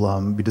will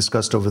be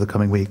discussed over the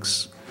coming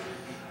weeks.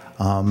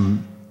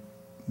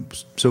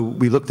 So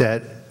we looked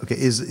at, okay,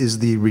 is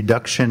the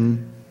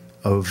reduction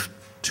of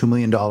 $2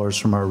 million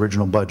from our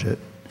original budget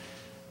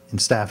in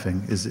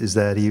staffing, is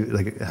that,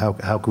 like, how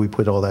can we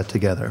put all that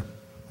together?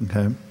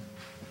 Okay.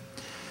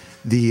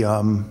 The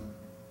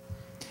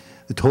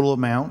total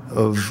amount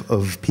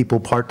of people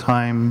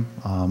part-time,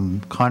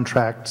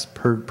 contracts,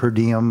 per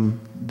diem,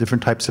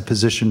 different types of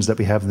positions that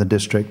we have in the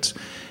district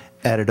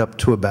added up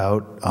to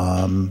about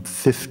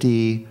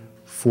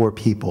 54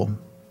 people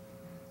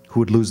who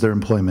would lose their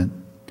employment.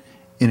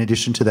 In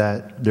addition to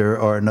that, there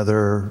are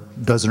another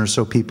dozen or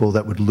so people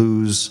that would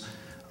lose,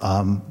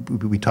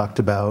 we talked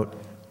about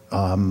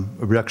a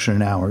reduction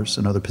in hours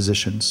and other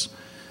positions.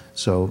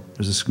 So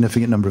there's a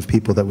significant number of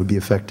people that would be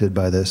affected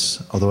by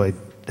this, although I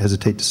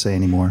hesitate to say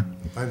any more.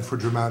 And for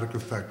dramatic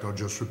effect, I'll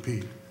just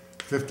repeat,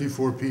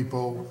 54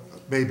 people,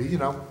 maybe,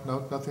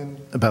 nothing.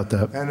 About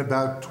that. And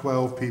about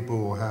 12 people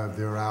will have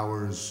their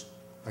hours,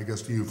 I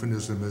guess the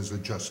euphemism is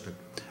adjusted.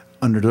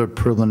 Under the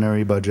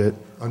preliminary budget,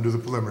 Under the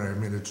preliminary, I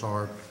mean, it's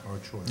our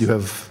choice. you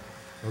have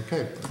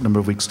Okay, a number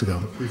of weeks to go.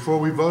 before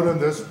we vote on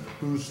this,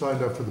 who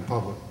signed up for the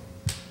public?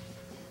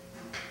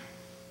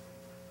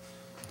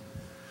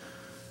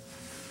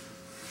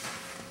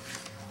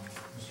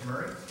 Mr.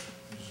 Murray is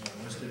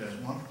listed as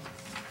one.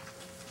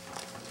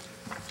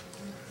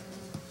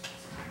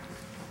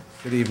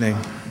 Good evening.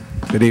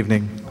 Good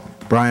evening.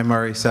 Brian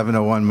Murray,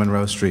 701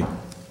 Monroe Street.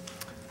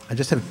 I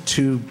just have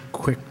two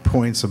quick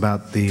points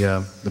about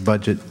the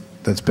budget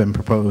that's been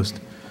proposed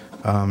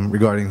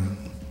regarding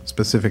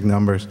specific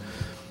numbers.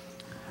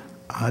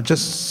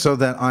 Just so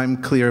that I'm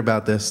clear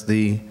about this,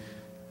 the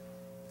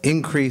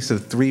increase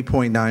of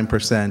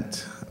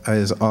 3.9%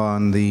 is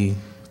on the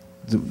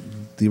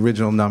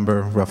original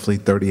number, roughly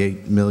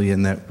 38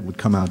 million, that would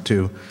come out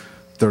to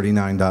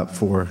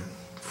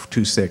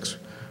 39.426,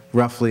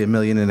 roughly $1.5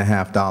 million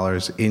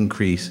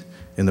increase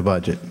in the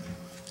budget.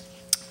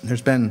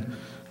 There's been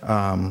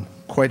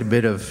quite a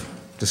bit of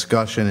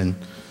discussion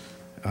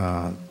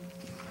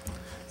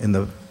in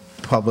the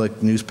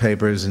public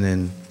newspapers and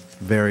in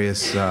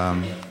various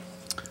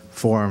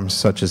forums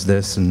such as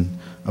this, and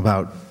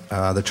about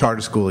the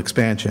charter school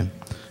expansion.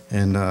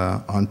 And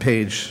on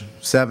page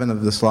 7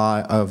 of the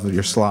slide of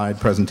your slide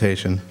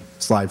presentation,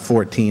 slide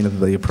 14 of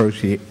the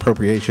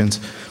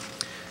appropriations,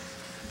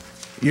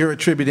 you're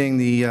attributing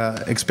the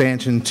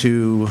expansion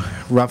to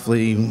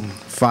roughly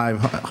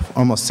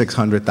almost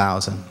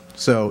 600,000.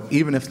 So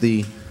even if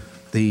the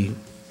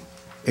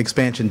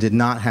expansion did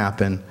not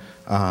happen,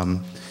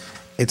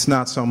 it's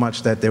not so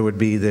much that there would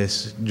be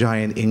this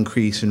giant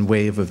increase in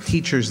wave of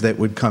teachers that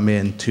would come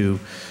in to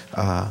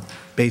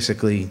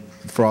basically,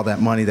 for all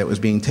that money that was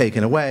being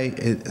taken away,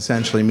 it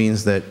essentially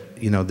means that,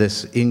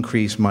 this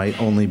increase might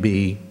only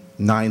be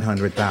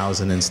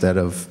 900,000 instead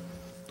of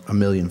 $1.5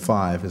 million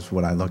is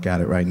what I look at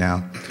it right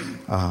now.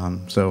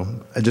 So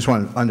I just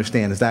want to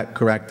understand, is that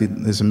correct?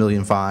 There's $1.5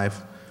 million,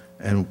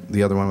 and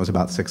the other one was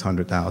about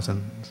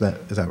 600,000. Is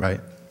that right?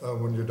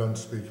 When you're done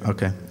speaking.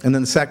 Okay. And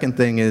then the second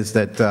thing is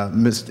that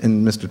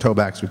in Mr.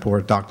 Tobak's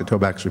report, Dr.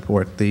 Tobak's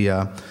report,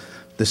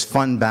 this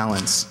fund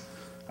balance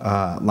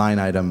line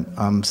item,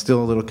 I'm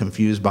still a little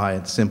confused by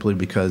it, simply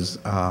because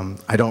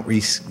I don't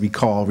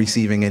recall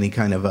receiving any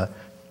kind of a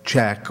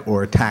check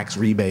or a tax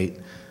rebate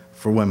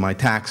for when my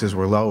taxes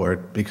were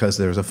lowered, because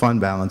there's a fund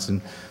balance.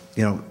 And,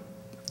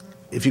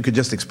 if you could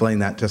just explain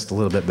that just a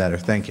little bit better.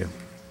 Thank you.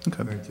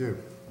 Okay. Thank you.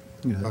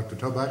 Dr.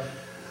 Toback?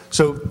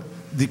 So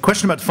the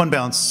question about fund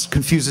balance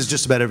confuses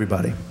just about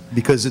everybody,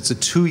 because it's a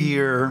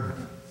 2-year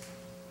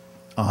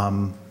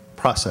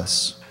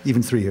process,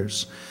 even 3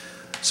 years.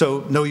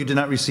 So no, you did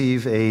not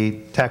receive a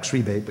tax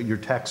rebate, but your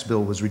tax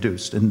bill was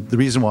reduced. And the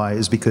reason why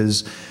is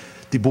because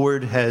the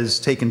board has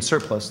taken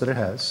surplus that it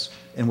has,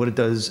 and what it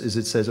does is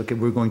it says, okay,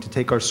 we're going to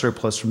take our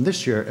surplus from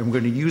this year and we're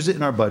going to use it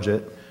in our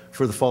budget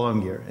for the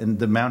following year. And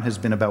the amount has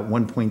been about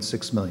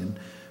 1.6 million.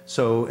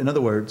 So in other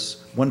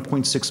words,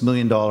 $1.6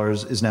 million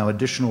is now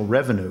additional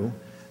revenue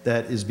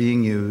that is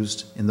being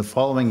used in the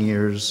following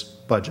year's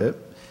budget.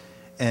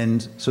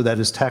 And so that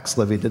is tax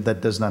levied,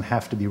 that does not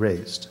have to be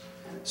raised.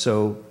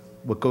 So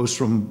what goes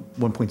from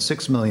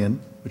 1.6 million,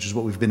 which is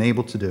what we've been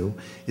able to do,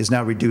 is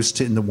now reduced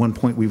to,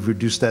 we've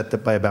reduced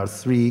that by about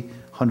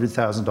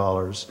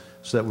 $300,000,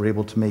 so that we're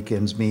able to make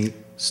ends meet,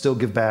 still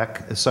give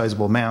back a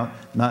sizable amount,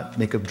 not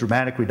make a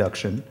dramatic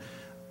reduction,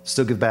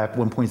 still give back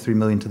 1.3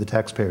 million to the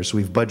taxpayers. So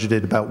we've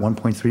budgeted about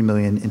 1.3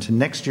 million into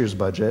next year's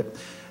budget.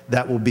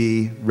 That will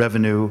be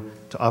revenue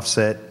to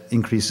offset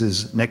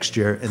increases next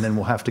year, and then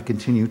we'll have to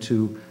continue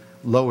to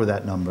lower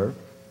that number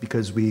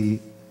because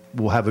we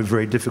will have a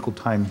very difficult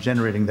time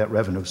generating that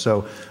revenue.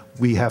 So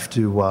we have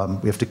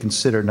to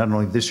consider not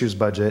only this year's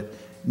budget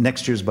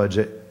next year's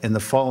budget and the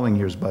following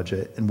year's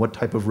budget, and what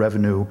type of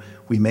revenue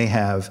we may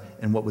have,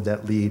 and what would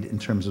that lead in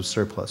terms of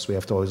surplus. We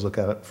have to always look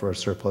out for a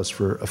surplus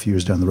for a few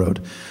years down the road.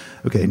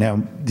 Okay,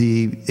 now,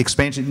 the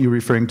expansion you're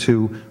referring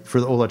to for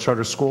the Ola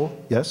Charter School,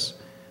 yes,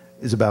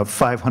 is about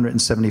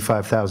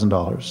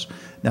 $575,000.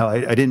 Now,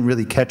 I didn't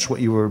really catch what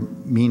you were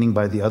meaning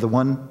by the other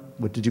one.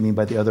 What did you mean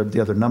by the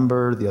other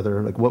number, the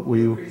other, like, what were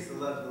you?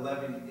 The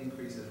levy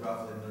increase is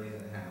roughly $1.5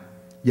 million.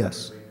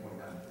 Yes. 3.9%.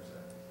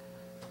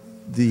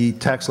 The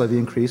tax levy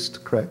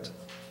increased, correct?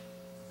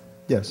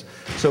 Yes.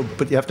 So,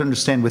 but you have to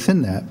understand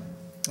within that,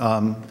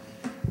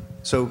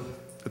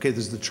 okay,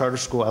 there's the charter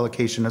school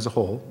allocation as a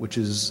whole, which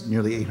is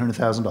nearly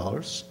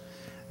 $800,000.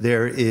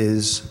 There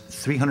is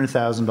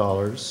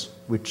 $300,000,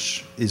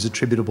 which is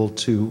attributable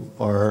to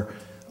our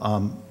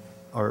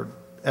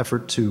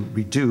effort to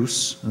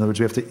reduce. In other words,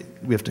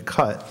 we have to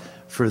cut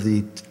for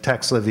the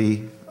tax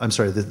levy, I'm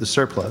sorry, the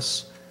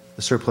surplus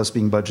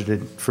being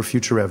budgeted for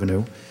future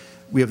revenue.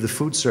 We have the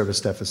food service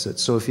deficit.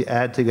 So if you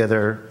add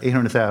together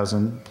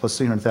 800,000 plus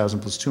 300,000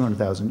 plus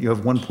 200,000, you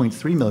have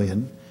 1.3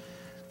 million.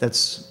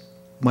 That's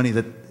money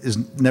that is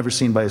never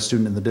seen by a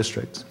student in the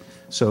district.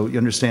 So you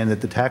understand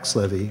that the tax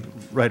levy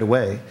right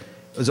away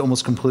is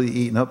almost completely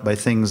eaten up by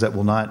things that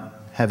will not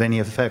have any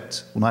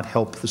effect, will not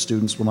help the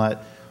students, will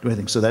not do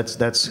anything. So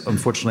that's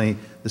unfortunately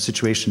the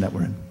situation that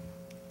we're in.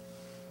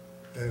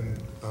 And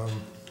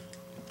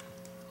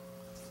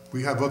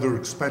we have other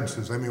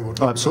expenses. I mean, we'll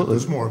talk about absolutely.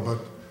 this more, but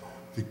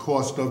the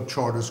cost of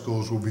charter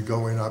schools will be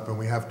going up, and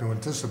we have to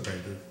anticipate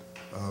it.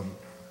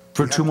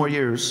 For 2 more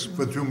years.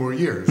 For 2 more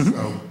years.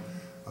 So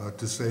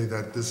to say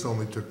that this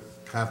only took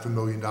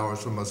 $500,000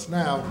 from us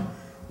now,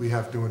 we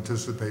have to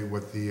anticipate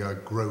what the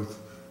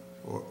growth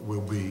will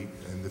be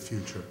in the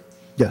future.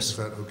 Yes. Is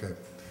that okay?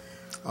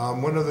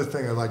 One other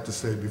thing I'd like to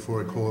say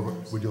before I call over,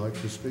 would you like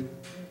to speak?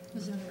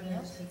 Was there anybody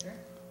else speaker?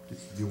 Do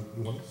you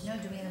want? No,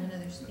 do we have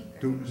another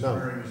speaker?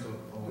 No,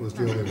 it was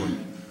the only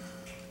one.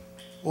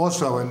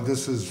 Also, and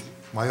this is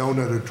my own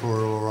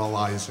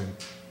editorializing,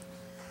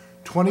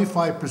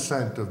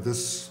 25% of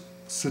this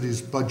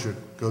city's budget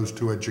goes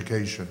to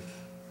education.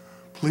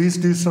 Please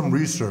do some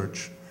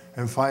research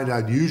and find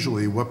out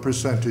usually what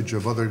percentage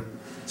of other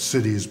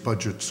cities'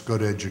 budgets go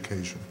to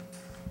education.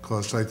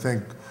 Because I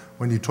think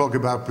when you talk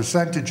about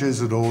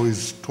percentages, it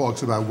always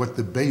talks about what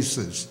the base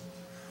is.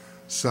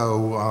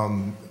 So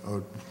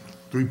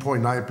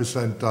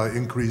 3.9%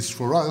 increase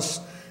for us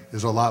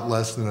is a lot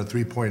less than a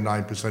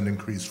 3.9%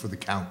 increase for the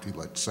county,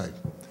 let's say.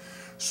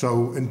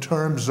 So in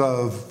terms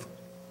of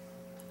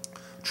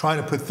trying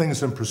to put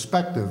things in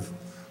perspective,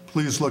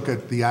 please look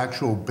at the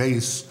actual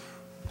base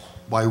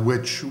by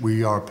which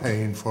we are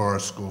paying for our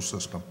school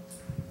system.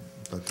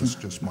 That's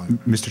just my...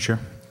 Mr. Chair,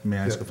 may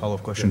I ask a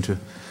follow-up question to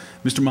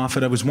Mr.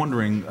 Moffett? I was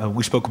wondering,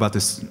 we spoke about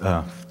this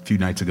a few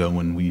nights ago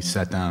when we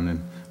sat down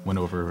and went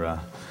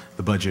over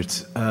the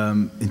budget.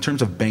 In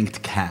terms of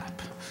banked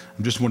cap,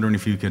 I'm just wondering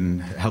if you can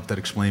help that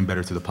explain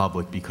better to the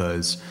public,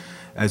 because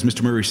as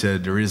Mr. Murray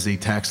said, there is a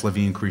tax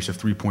levy increase of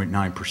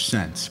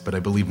 3.9%, but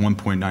I believe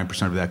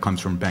 1.9% of that comes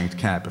from banked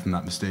cap, if I'm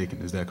not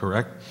mistaken. Is that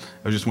correct?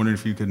 I was just wondering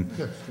if you can...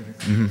 Yes.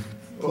 Mm-hmm.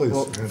 Please.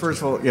 Well,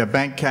 first of all, yeah,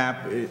 bank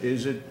cap,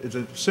 is it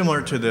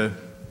similar to the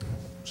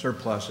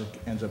surplus? It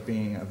ends up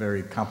being a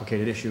very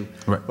complicated issue.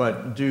 Right.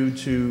 But due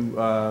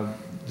to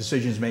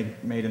decisions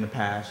made in the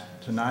past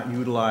to not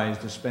utilize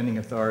the spending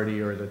authority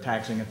or the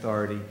taxing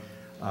authority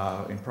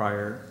in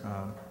prior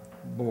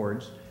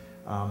boards,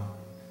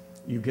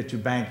 you get to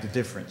bank the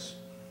difference.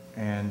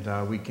 And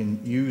we can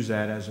use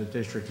that as a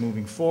district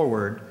moving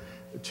forward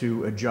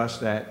to adjust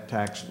that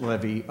tax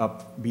levy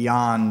up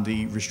beyond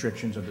the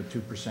restrictions of the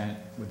 2%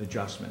 with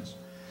adjustments.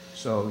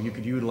 So you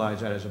could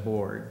utilize that as a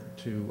board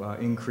to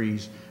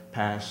increase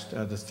past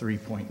the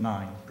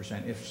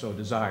 3.9% if so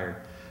desired.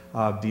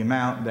 The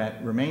amount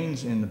that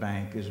remains in the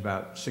bank is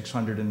about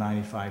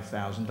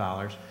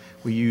 $695,000.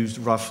 We used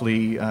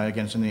roughly,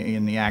 again,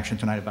 in the action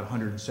tonight, about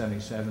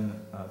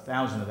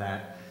 $177,000 of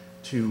that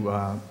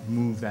to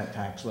move that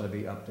tax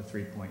levy up to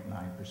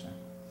 3.9%.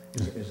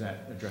 Is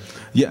that addressed?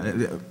 Yeah,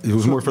 it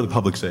was more for the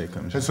public's sake.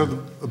 And so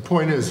the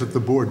point is, if the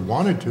board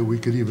wanted to, we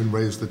could even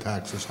raise the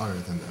taxes higher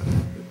than that.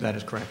 That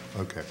is correct.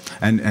 Okay.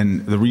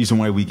 And the reason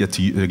why we get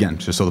to, again,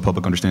 just so the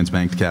public understands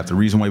banked cap, the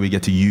reason why we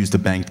get to use the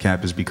banked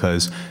cap is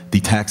because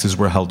the taxes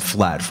were held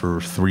flat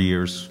for 3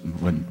 years,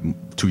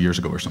 2 years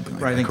ago or something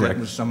like Right, that, I think correct?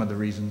 that was some of the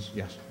reasons,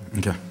 yes.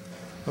 Okay.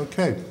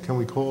 Okay, can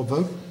we call a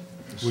vote?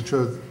 Which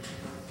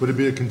would it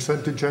be a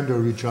consent agenda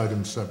or each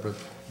item separate?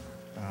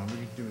 We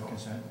could do a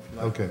consent. If you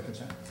like. Okay.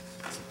 Consent.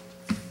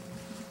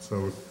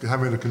 So we're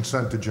having a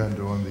consent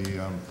agenda on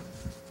the,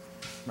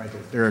 Right,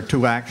 there are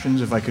 2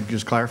 actions, if I could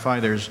just clarify.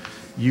 There's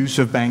use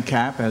of bank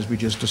cap, as we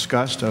just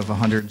discussed, of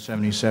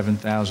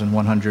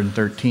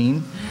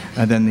 $177,113,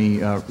 and then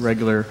the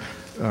regular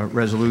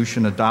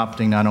resolution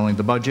adopting not only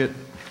the budget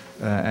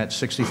at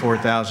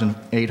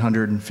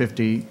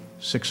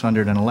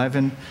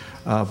 $64,850,611,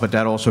 but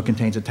that also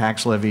contains a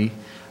tax levy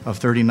of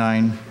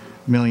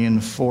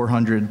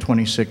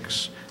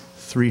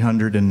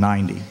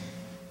 $39,426,390.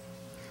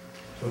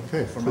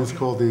 okay, please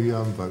call the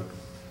vote.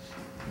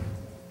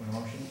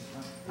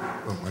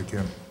 Oh, I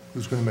can't.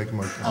 Who's going to make a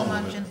motion? I'll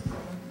motion.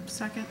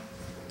 Second.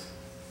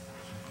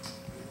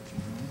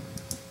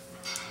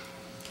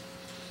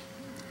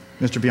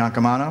 Mr.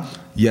 Biancamano?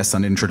 Yes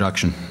on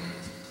introduction.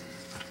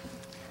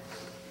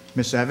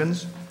 Ms.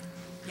 Evans?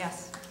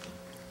 Yes.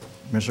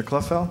 Mr.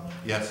 Cluffell?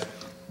 Yes.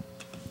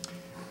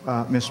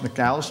 Ms.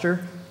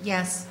 McAllister?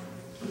 Yes.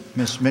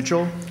 Ms.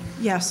 Mitchell?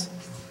 Yes.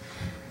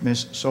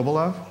 Ms.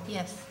 Sobolov?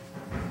 Yes.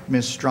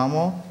 Ms.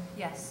 Stromwell?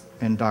 Yes.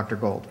 And Dr.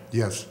 Gold.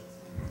 Yes.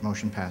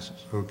 Motion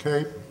passes.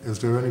 Okay. Is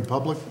there any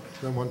public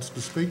that wants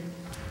to speak?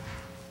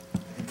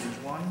 There's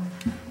one.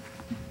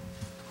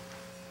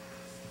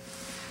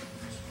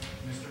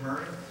 Mr.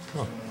 Murray?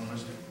 Oh.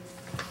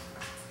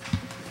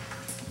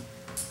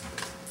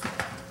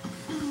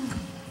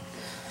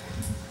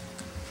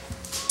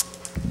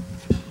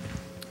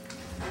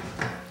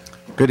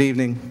 Good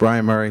evening,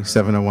 Brian Murray,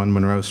 701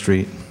 Monroe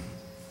Street.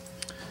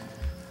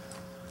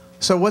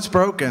 So what's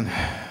broken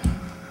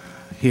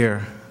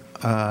here?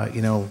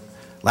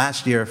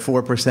 Last year,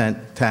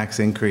 4% tax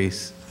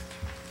increase.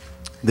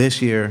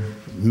 This year,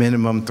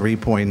 minimum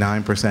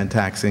 3.9%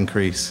 tax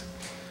increase.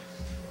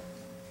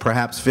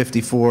 Perhaps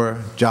 54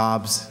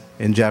 jobs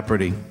in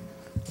jeopardy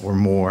or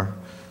more.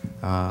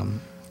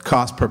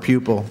 Cost per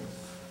pupil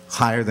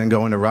higher than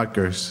going to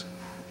Rutgers.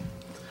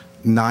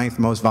 9th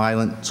most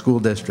violent school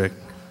district.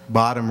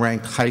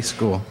 Bottom-ranked high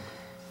school.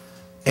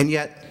 And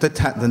yet,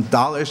 the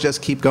dollars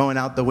just keep going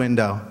out the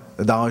window.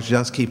 The dollars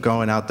just keep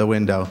going out the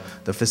window.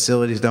 The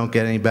facilities don't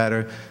get any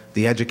better.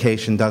 The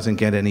education doesn't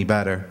get any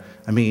better.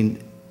 I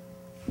mean,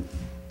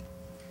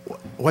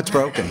 what's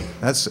broken?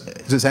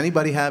 Does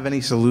anybody have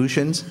any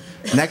solutions?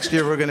 Next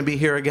year, we're going to be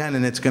here again,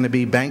 and it's going to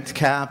be banked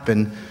cap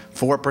and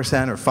 4% or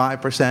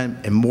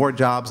 5% and more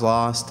jobs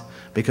lost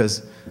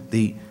because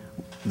the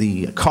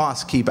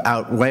costs keep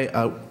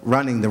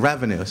outrunning the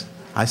revenues.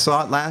 I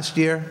saw it last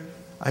year.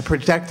 I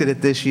projected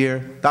it this year.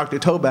 Dr.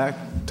 Toback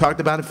talked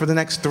about it for the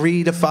next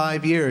 3 to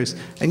 5 years.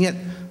 And yet,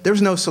 there's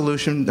no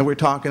solution that we're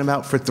talking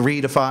about for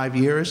 3 to 5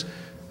 years.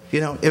 You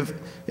know,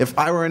 if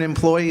I were an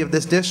employee of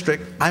this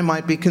district, I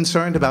might be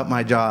concerned about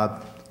my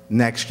job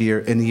next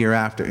year and the year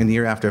after and the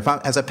year after.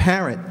 As a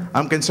parent,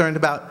 I'm concerned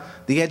about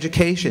the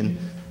education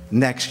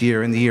next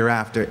year and the year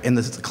after and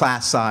the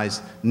class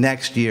size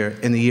next year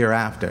and the year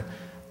after.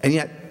 And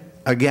yet,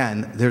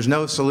 again, there's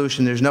no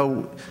solution. There's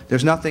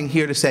nothing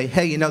here to say,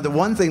 hey, you know, the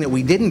one thing that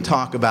we didn't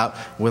talk about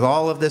with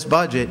all of this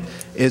budget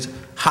is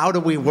how do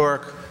we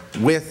work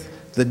with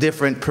the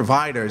different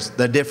providers,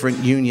 the different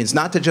unions,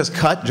 not to just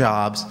cut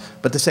jobs,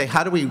 but to say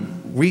how do we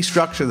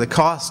restructure the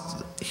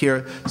costs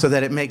here so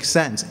that it makes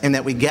sense and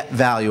that we get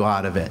value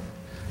out of it.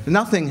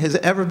 Nothing has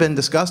ever been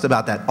discussed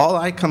about that. All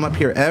I come up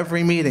here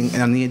every meeting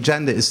and on the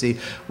agenda is see,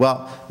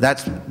 well,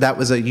 that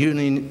was a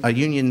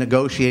union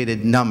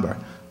negotiated number.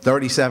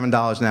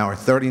 $37 an hour,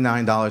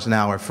 $39 an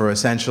hour for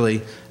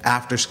essentially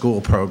after-school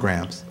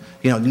programs.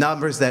 You know,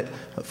 numbers that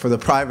for the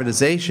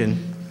privatization,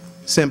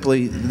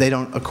 simply they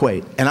don't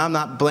equate. And I'm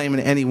not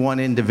blaming any one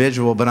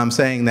individual, but I'm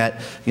saying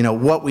that, you know,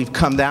 what we've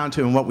come down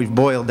to and what we've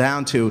boiled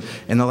down to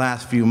in the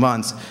last few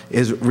months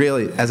is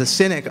really, as a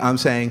cynic, I'm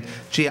saying,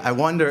 gee, I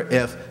wonder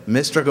if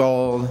Mr.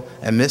 Gold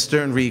and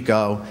Mr.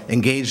 Enrico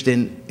engaged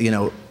in, you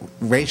know,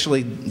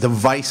 racially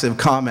divisive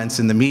comments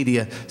in the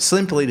media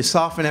simply to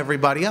soften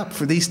everybody up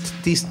for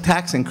these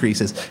tax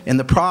increases and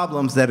the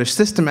problems that are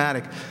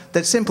systematic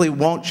that simply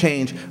won't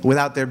change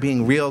without there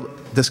being real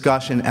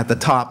discussion at the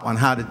top on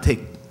how to take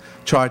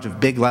charge of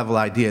big level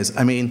ideas.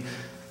 I mean,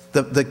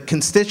 the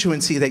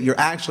constituency that you're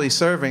actually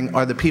serving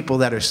are the people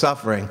that are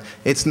suffering.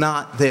 It's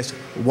not this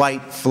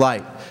white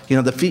flight. You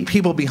know, the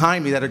people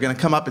behind me that are going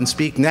to come up and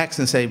speak next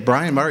and say,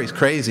 Brian Murray's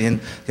crazy and,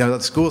 you know,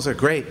 the schools are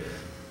great.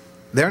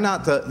 They're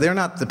not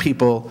the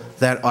people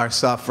that are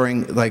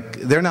suffering. Like,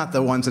 they're not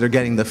the ones that are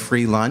getting the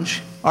free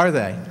lunch, are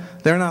they?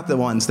 They're not the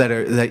ones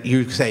that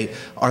you say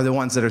are the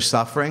ones that are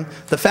suffering.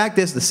 The fact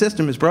is, the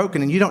system is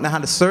broken, and you don't know how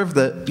to serve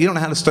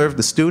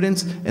the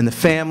students and the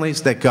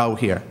families that go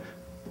here.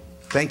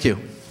 Thank you.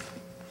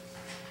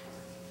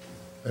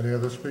 Any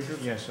other speakers?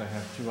 Yes, I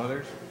have two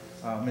others.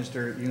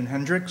 Mr. Yoon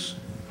Hendricks,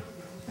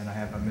 and I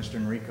have Mr.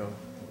 Enrico who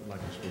would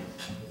like to speak.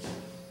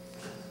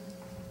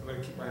 I'm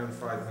going to keep my own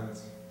 5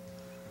 minutes.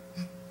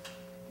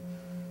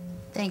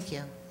 Thank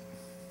you.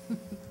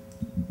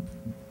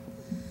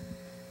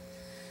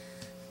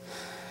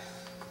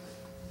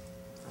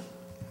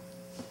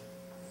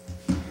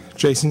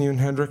 Jason Yoon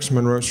Hendricks,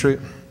 Monroe Street.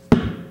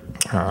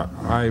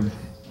 I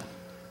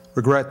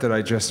regret that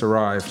I just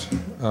arrived,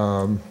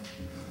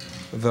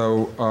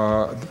 though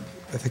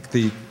I think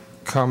the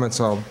comments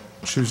I'll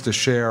choose to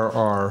share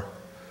are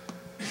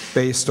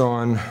based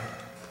on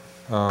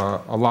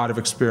a lot of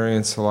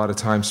experience, a lot of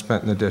time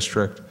spent in the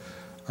district,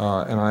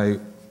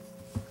 and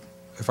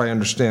if I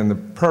understand the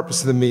purpose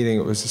of the meeting,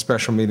 it was a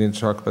special meeting to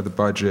talk about the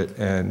budget,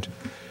 and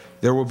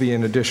there will be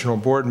an additional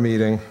board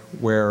meeting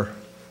where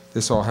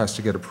this all has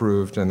to get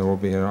approved, and there will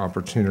be an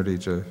opportunity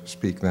to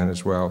speak then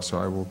as well, so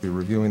I will be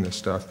reviewing this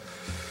stuff.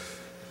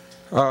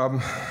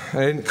 I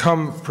didn't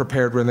come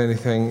prepared with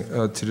anything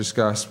to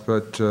discuss,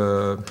 but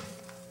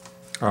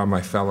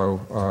my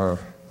fellow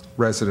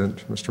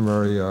resident, Mr.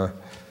 Murray,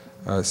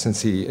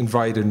 since he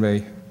invited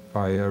me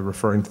by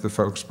referring to the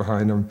folks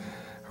behind him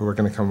who were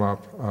going to come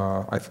up,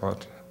 I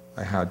thought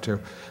I had to.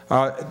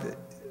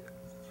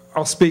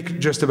 I'll speak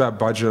just about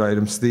budget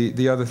items.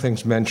 The other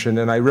things mentioned,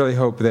 and I really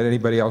hope that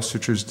anybody else who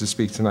chooses to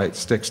speak tonight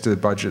sticks to the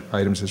budget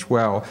items as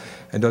well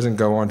and doesn't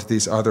go on to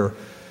these other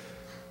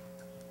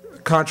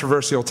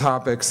controversial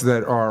topics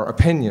that are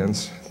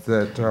opinions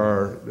that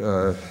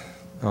are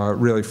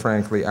really,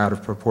 frankly, out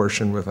of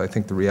proportion with, I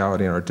think, the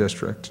reality in our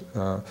district.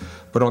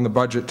 But on the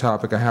budget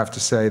topic, I have to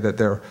say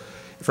that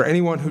for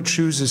anyone who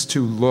chooses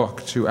to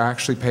look, to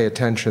actually pay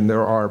attention,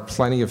 there are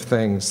plenty of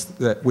things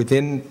that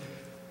within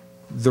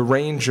the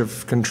range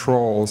of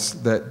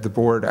controls that the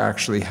board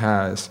actually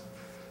has,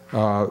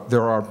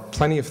 there are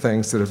plenty of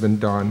things that have been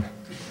done,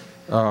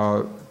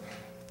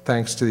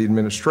 thanks to the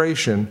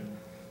administration,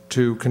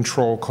 to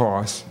control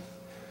costs.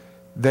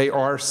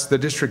 The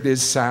district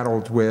is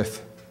saddled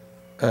with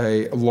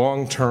a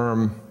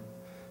long-term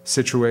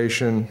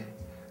situation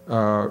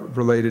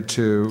related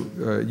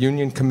to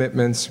union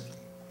commitments.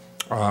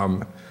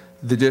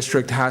 The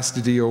district has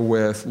to deal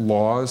with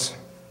laws,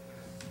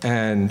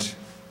 and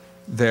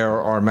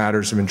there are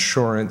matters of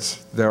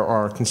insurance, there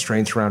are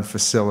constraints around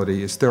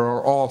facilities, there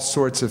are all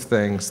sorts of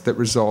things that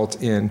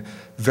result in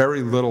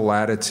very little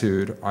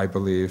latitude, I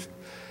believe.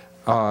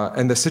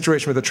 And the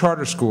situation with the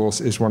charter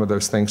schools is one of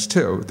those things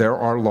too. There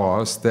are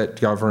laws that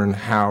govern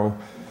how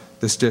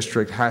this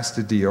district has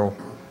to deal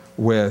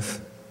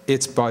with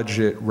its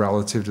budget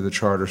relative to the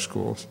charter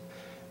schools.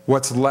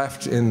 What's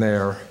left in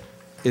there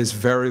is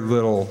very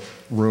little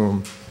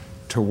room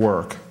to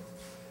work.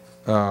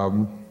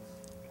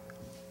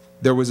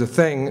 There was a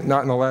thing,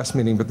 not in the last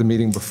meeting, but the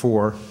meeting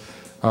before,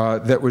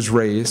 that was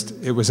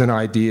raised. It was an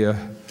idea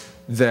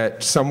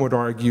that some would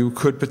argue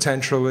could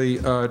potentially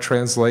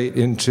translate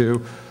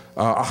into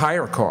a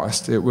higher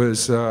cost. It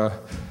was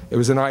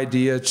an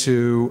idea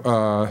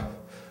to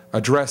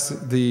address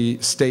the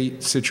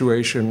state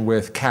situation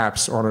with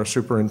caps on our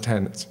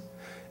superintendents.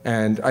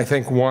 And I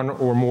think one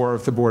or more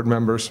of the board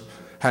members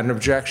had an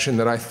objection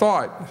that I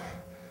thought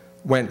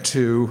went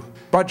to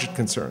budget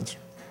concerns.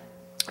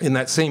 In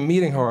that same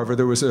meeting, however,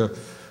 there was a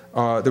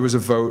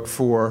vote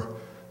for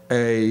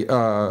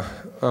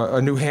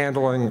a new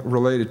handling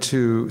related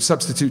to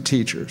substitute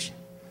teachers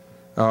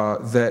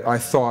that I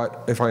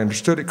thought, if I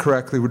understood it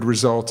correctly, would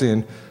result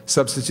in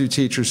substitute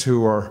teachers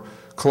who are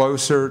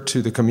closer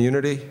to the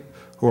community,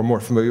 who are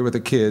more familiar with the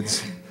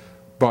kids,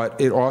 but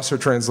it also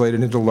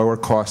translated into lower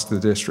cost to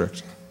the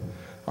district.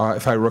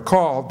 If I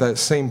recall, that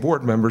same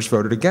board members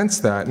voted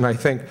against that, and I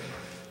think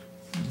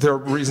their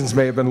reasons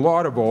may have been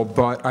laudable,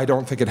 but I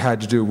don't think it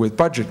had to do with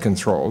budget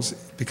controls,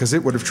 because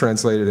it would have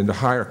translated into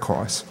higher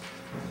costs.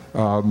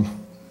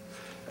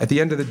 At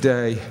the end of the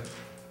day,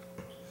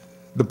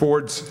 the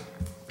board's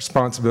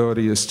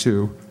responsibility is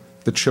to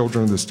the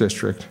children of this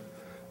district,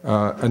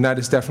 and that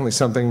is definitely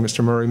something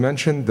Mr. Murray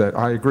mentioned that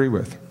I agree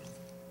with.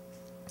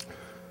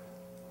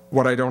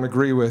 What I don't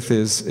agree with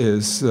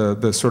is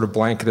the sort of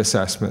blanket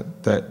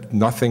assessment that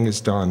nothing is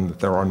done, that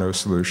there are no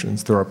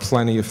solutions. There are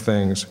plenty of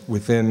things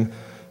within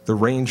the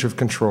range of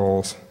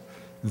controls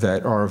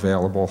that are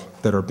available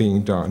that are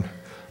being done.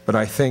 But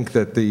I think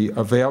that the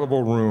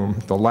available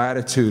room, the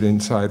latitude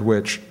inside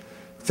which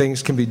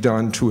things can be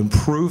done to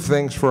improve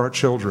things for our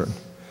children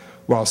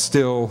while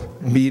still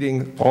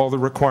meeting all the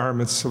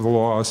requirements of the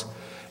laws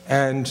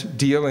and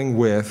dealing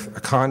with a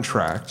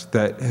contract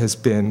that has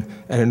been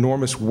an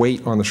enormous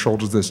weight on the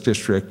shoulders of this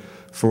district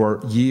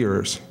for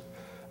years,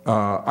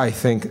 I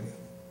think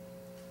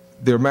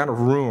the amount of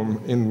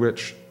room in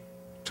which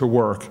to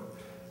work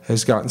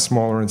has gotten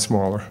smaller and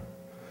smaller.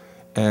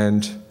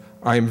 And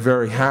I am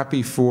very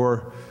happy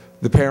for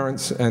the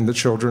parents and the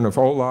children of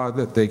Ola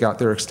that they got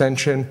their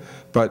extension,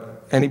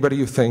 but anybody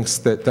who thinks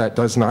that that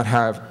does not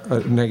have a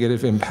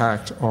negative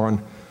impact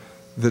on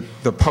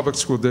the public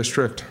school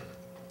district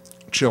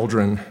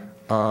children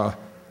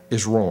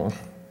is wrong.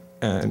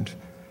 And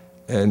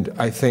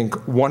I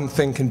think one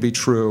thing can be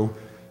true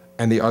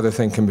and the other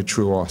thing can be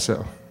true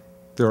also.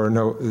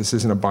 This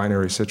isn't a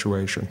binary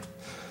situation.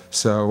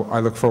 So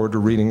I look forward to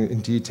reading in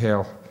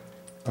detail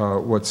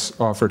what's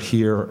offered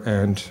here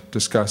and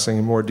discussing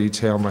in more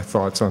detail my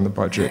thoughts on the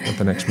budget at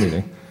the next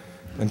meeting.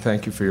 And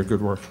thank you for your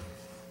good work.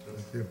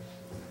 Thank you.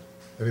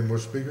 Any more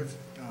speakers?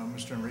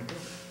 Mr. Enrico?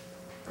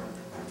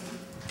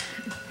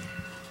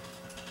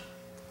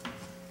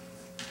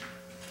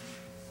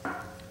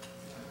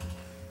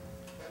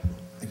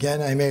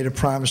 Again, I made a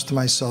promise to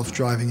myself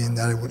driving in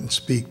that I wouldn't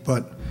speak,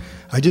 but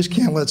I just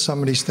can't let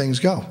some of these things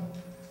go.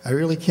 I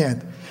really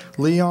can't.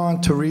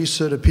 Leon,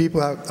 Teresa, the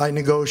people I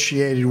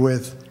negotiated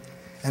with,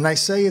 and I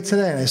say it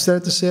today, and I said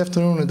it this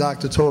afternoon to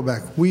Dr.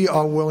 Toback, we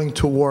are willing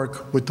to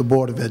work with the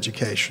Board of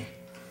Education.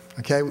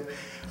 Okay?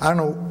 I don't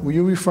know, were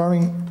you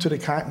referring to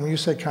when you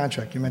said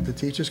contract, you meant the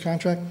teacher's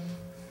contract?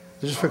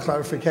 Just for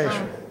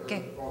clarification.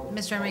 Okay,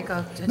 Mr.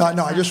 Enrico.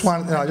 No, I just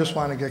want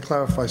to get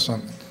clarified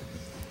something.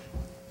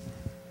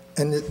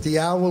 And the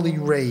hourly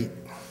rate,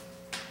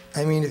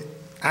 I mean,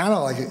 I don't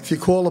know, like if you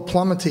call a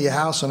plumber to your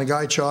house and the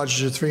guy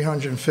charges you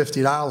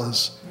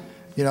 $350,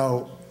 you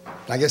know,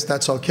 I guess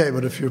that's okay,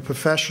 but if you're a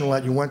professional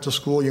that you went to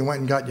school, you went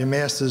and got your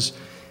master's,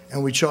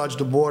 and we charge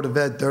the Board of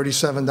Ed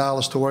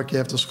 $37 to work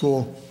after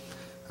school,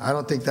 I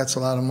don't think that's a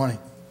lot of money.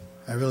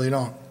 I really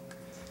don't.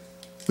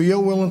 We are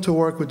willing to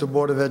work with the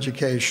Board of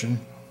Education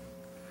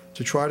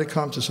to try to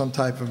come to some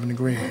type of an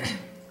agreement.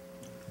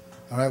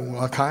 All right, well,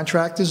 our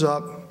contract is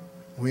up.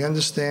 We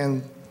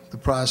understand the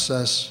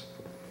process.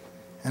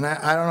 And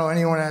I don't know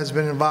anyone that has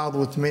been involved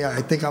with me.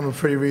 I think I'm a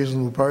pretty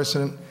reasonable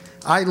person.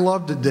 I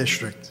love the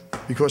district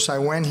because I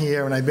went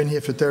here and I've been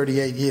here for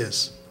 38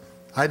 years.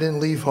 I didn't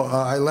leave,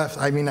 I left,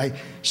 I mean, I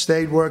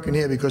stayed working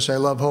here because I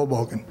love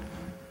Hoboken.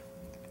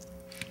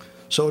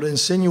 So to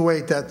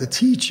insinuate that the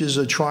teachers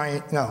are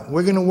trying, no,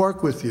 we're going to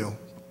work with you.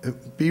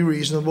 Be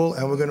reasonable,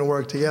 and we're going to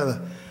work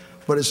together.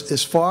 But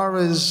as far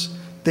as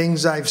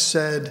things I've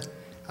said,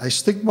 I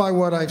stick by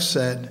what I've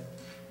said.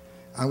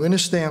 I'm going to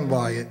stand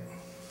by it.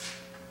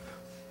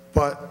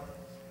 But,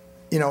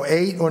 you know,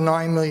 $8 or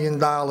 $9 million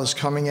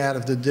coming out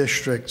of the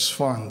district's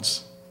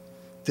funds,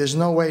 there's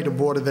no way the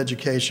Board of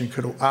Education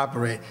could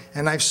operate.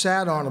 And I've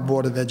sat on the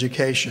Board of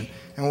Education,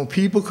 and when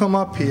people come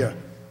up here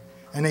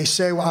and they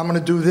say, well, I'm going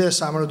to do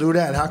this, I'm going to do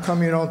that, how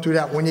come you don't do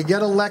that? When you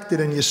get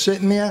elected and you're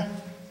sitting there,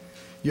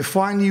 you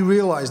finally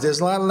realize there's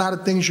a lot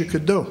of things you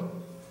could do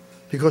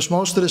because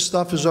most of this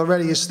stuff is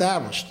already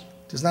established.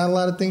 There's not a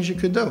lot of things you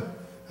could do.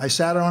 I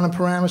sat on the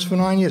parameters for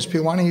 9 years.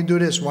 People, why don't you do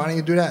this? Why don't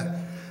you do that?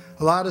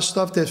 A lot of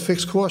stuff that's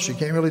fixed costs, you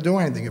can't really do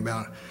anything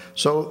about it.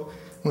 So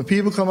when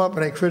people come up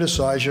and they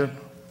criticize you,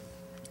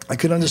 I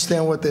can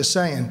understand what they're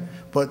saying,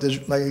 but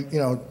there's, like, you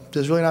know,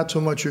 there's really not too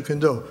much you can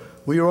do.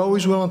 We are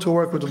always willing to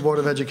work with the Board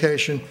of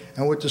Education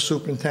and with the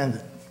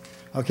superintendent,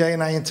 okay?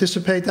 And I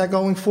anticipate that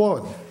going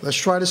forward. Let's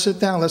try to sit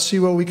down. Let's see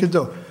what we could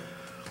do.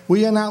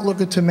 We are not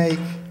looking to make,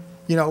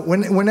 you know,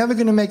 we're never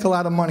going to make a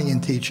lot of money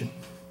in teaching.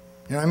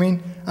 You know what I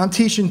mean? I'm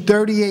teaching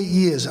 38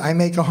 years. I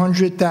make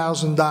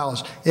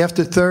 $100,000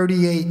 after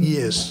 38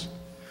 years.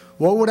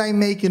 What would I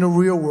make in the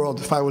real world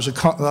if I was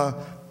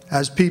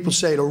as people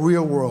say, the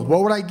real world?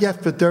 What would I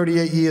get for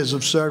 38 years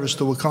of service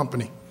to a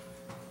company?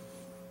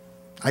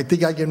 I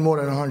think I get more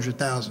than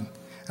 $100,000.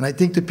 And I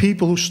think the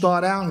people who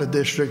start out in the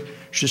district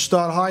should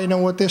start higher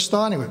than what they're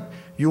starting with.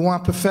 You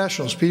want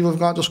professionals. People have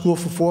gone to school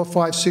for 4,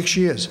 5, 6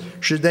 years.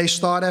 Should they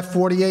start at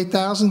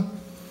 $48,000?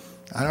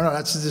 I don't know.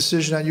 That's a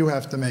decision that you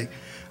have to make.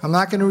 I'm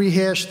not going to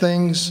rehash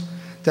things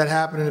that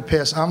happened in the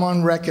past. I'm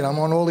on record. I'm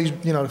on all these,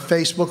 you know,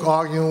 Facebook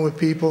arguing with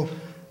people.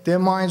 Their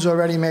minds are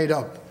already made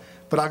up.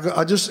 But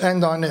I'll just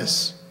end on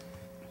this.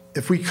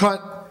 If we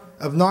cut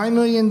of $9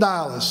 million,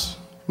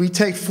 we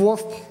take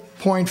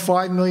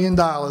 $4.5 million,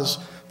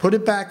 put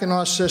it back in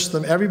our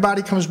system,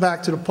 everybody comes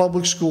back to the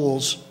public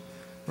schools,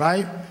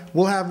 right?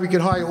 We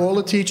could hire all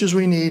the teachers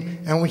we need,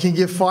 and we can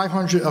give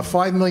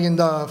 $5 million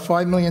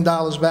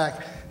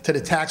back to the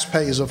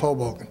taxpayers of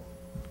Hoboken.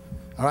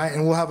 All right,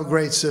 and we'll have a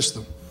great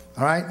system.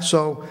 All right,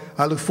 so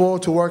I look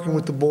forward to working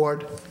with the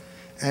board,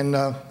 and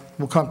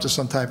we'll come to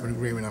some type of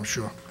agreement, I'm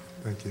sure.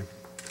 Thank you.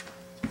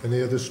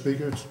 Any other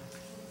speakers?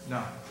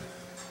 No.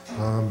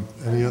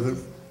 Any other?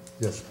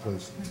 Yes,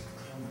 please.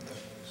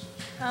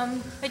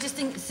 I just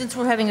think since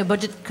we're having a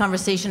budget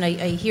conversation,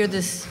 I hear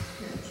this,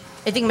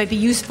 I think it might be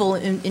useful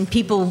in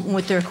people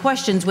with their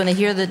questions when they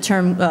hear the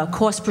term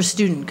cost per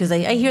student, because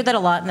I hear that a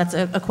lot, and that's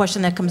a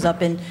question that comes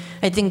up. And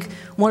I think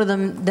one of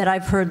them that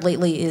I've heard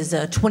lately is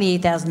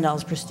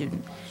 $28,000 per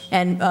student.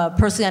 And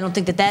personally, I don't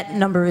think that that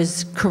number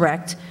is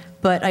correct,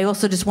 but I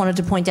also just wanted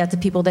to point out to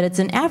people that it's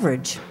an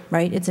average,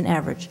 right? It's an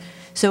average.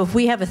 So if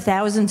we have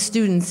 1,000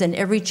 students and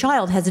every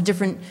child has a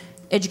different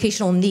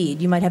educational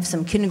need, you might have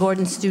some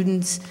kindergarten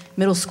students,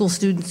 middle school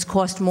students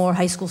cost more,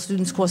 high school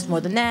students cost more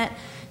than that.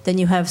 Then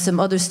you have some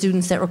other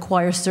students that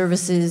require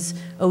services,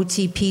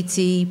 OT, PT.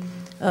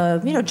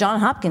 You know, John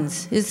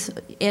Hopkins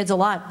adds a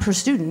lot per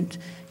student,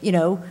 you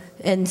know,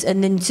 and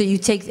then so you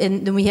take,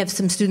 and then we have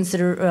some students that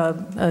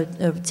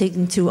are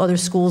taken to other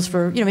schools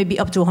for, you know, maybe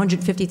up to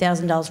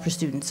 $150,000 per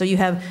student. So you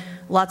have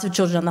lots of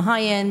children on the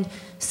high end,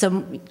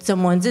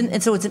 someone's in,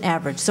 and so it's an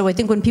average. So I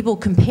think when people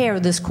compare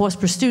this cost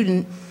per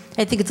student,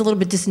 I think it's a little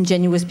bit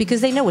disingenuous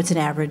because they know it's an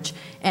average,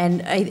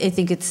 and I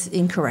think it's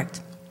incorrect.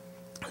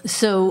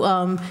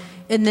 So,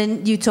 and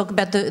then you talk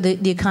about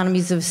the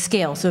economies of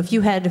scale. So if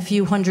you had a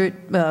few hundred,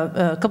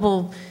 a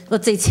couple,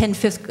 let's say 10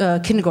 fifth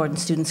kindergarten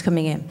students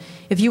coming in,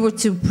 if you were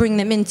to bring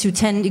them into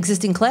 10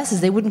 existing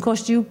classes, they wouldn't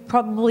cost you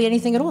probably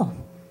anything at all.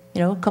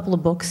 You know, a couple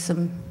of books,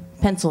 some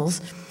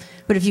pencils.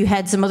 But if you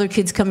had some other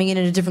kids coming in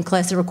a different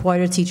class that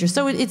required a teacher,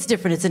 so it's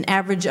different. It's an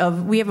average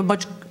of, we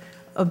have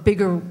a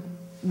bigger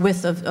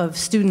width of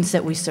students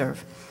that we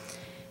serve.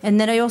 And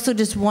then I also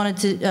just wanted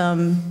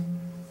to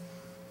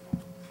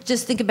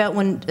just think about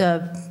when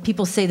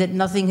people say that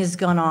nothing has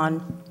gone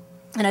on.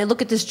 And I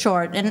look at this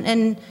chart,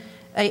 and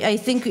I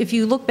think if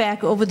you look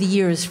back over the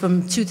years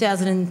from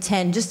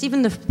 2010, just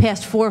even the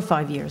past 4 or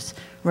 5 years,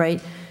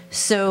 right?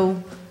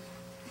 So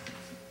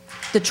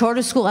the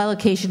charter school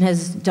allocation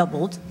has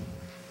doubled.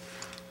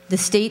 The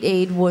state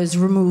aid was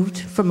removed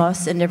from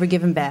us and never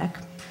given back.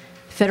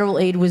 Federal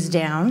aid was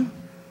down.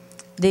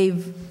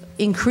 They've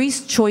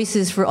increased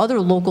choices for other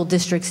local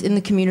districts in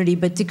the community,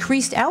 but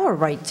decreased our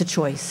right to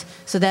choice.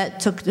 So that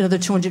took another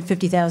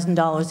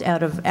 $250,000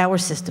 out of our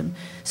system.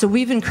 So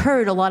we've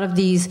incurred a lot of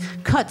these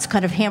cuts,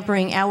 kind of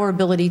hampering our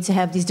ability to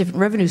have these different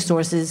revenue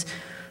sources.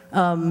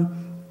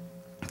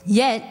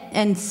 Yet,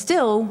 and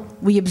still,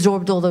 we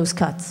absorbed all those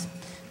cuts.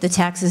 The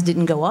taxes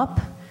didn't go up,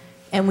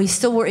 and we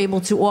still were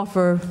able to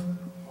offer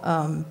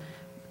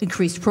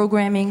increased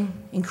programming,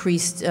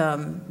 increased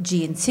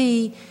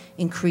G&T,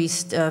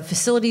 increased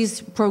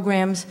facilities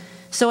programs.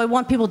 So I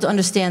want people to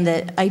understand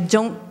that I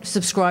don't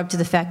subscribe to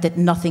the fact that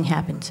nothing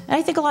happened. And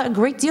I think a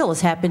great deal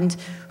has happened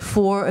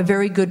for a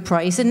very good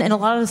price, and a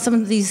lot of some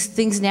of these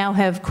things now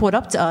have caught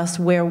up to us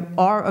where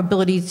our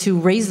ability to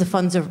raise the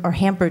funds are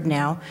hampered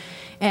now.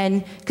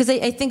 And because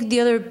I think the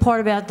other part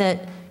about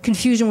that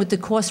confusion with the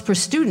cost per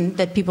student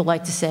that people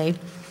like to say,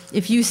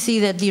 if you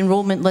see that the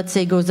enrollment, let's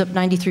say, goes up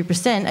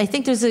 93%, I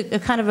think there's a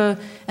kind of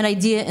an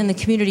idea in the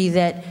community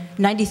that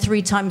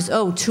 93 times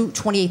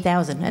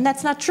 28,000, and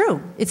that's not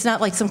true. It's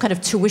not like some kind of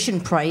tuition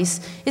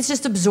price. It's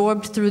just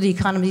absorbed through the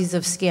economies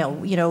of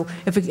scale. You know,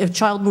 if a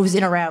child moves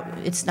in or out,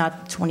 it's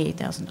not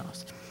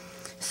 $28,000.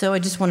 So I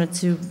just wanted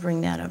to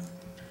bring that up.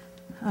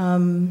 I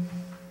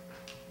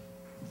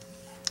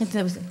think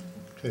that was it.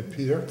 Okay,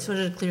 Peter? Sort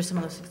of to clear some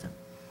of those things up.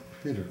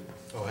 Peter?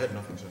 Oh, I had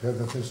nothing, sir. You have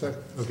nothing to say?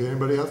 Okay,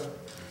 anybody else?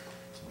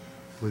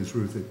 Please,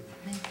 Ruthie.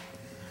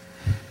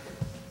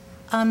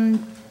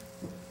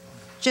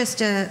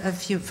 Just a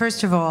few,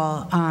 first of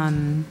all,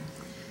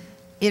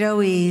 it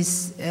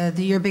always,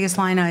 your biggest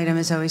line item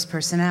is always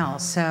personnel.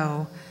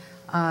 So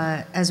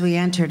as we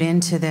entered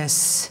into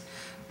this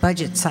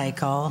budget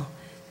cycle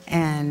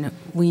and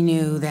we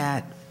knew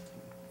that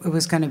it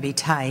was going to be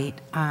tight,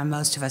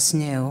 most of us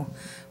knew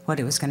what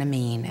it was going to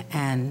mean.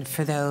 And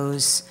for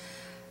those,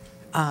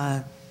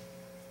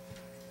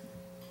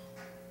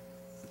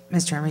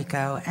 Mr.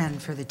 Enrico,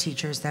 and for the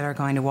teachers that are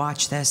going to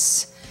watch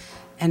this,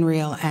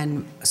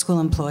 and school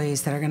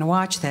employees that are going to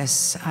watch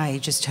this, I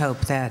just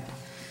hope that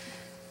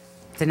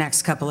the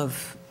next couple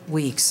of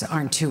weeks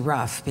aren't too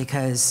rough,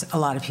 because a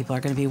lot of people are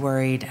going to be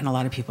worried and a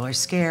lot of people are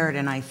scared.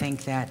 And I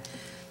think that,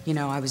 you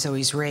know, I was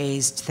always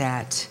raised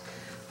that,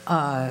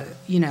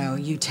 you know,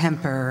 you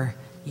temper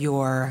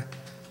your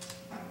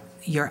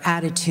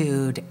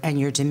attitude and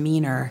your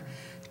demeanor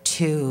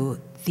to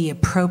the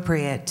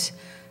appropriate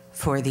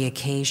for the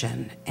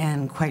occasion.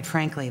 And quite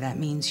frankly, that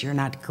means you're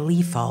not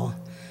gleeful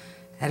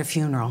at a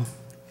funeral.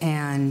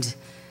 And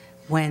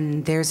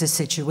when there's a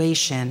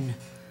situation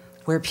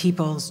where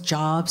people's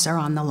jobs are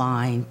on the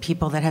line,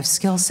 people that have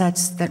skill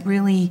sets that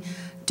really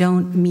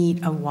don't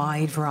meet a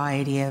wide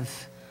variety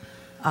of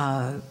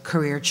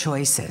career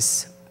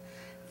choices,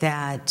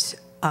 that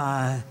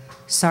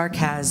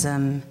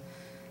sarcasm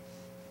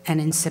and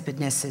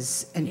insipidness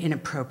is an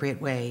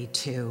inappropriate way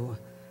to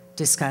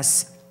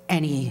discuss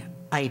any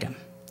item.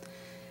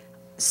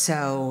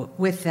 So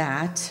with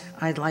that,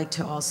 I'd like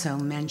to also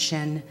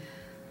mention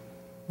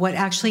what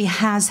actually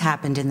has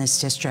happened in this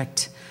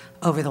district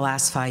over the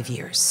last 5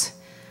 years.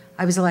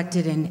 I was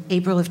elected in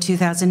April of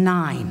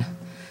 2009.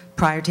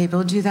 Prior to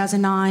April of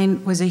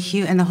 2009 was a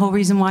huge, and the whole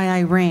reason why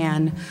I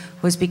ran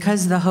was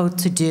because of the whole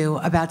to-do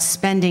about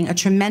spending a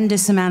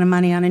tremendous amount of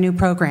money on a new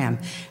program.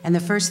 And the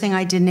first thing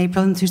I did in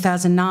April of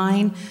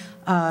 2009,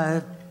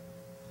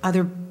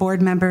 other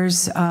board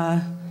members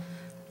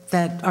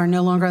that are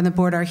no longer on the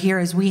board are here,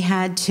 is we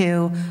had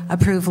to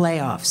approve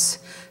layoffs.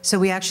 So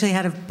we actually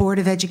had a Board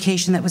of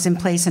Education that was in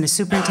place and a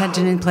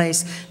superintendent in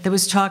place that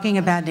was talking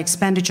about an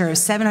expenditure of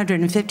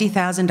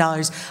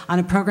 $750,000 on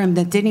a program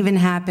that didn't even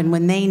happen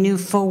when they knew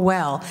full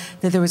well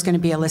that there was going to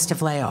be a list of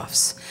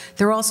layoffs.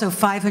 There were also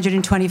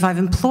 525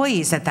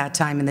 employees at that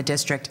time in the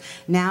district.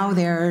 Now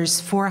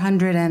there's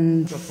 400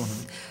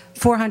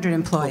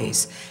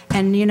 employees.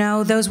 And you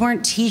know, those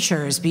weren't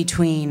teachers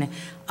between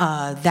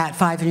that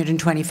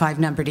 525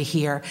 number to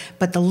here,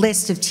 but the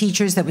list of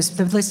teachers, that was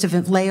the list of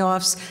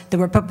layoffs that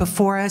were put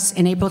before us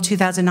in April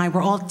 2009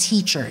 were all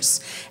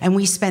teachers. And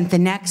we spent the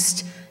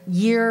next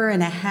year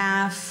and a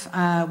half,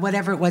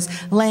 whatever it was,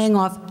 laying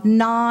off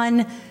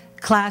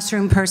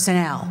non-classroom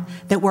personnel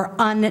that were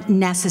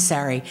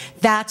unnecessary.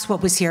 That's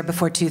what was here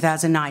before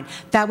 2009.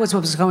 That was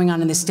what was going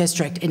on in this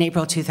district in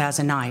April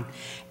 2009.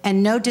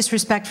 And no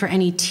disrespect for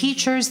any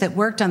teachers that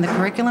worked on the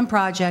curriculum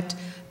project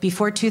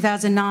before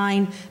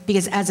 2009,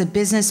 because as a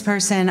business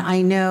person,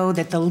 I know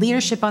that the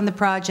leadership on the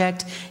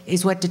project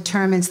is what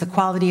determines the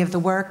quality of the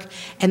work.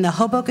 And the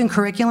Hoboken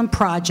curriculum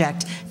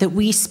project that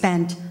we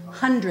spent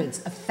hundreds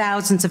of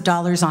thousands of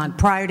dollars on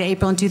prior to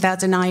April in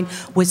 2009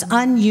 was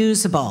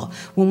unusable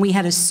when we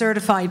had a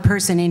certified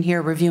person in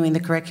here reviewing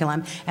the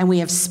curriculum. And we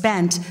have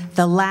spent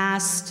the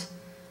last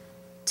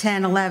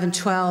 10, 11,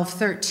 12,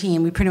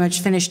 13, we pretty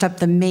much finished up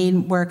the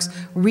main works,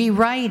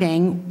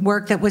 rewriting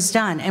work that was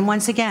done. And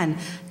once again,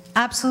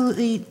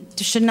 absolutely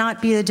should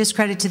not be a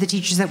discredit to the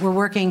teachers that were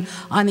working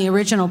on the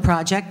original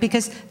project,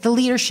 because the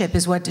leadership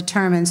is what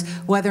determines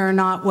whether or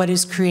not what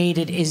is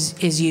created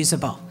is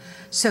usable.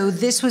 So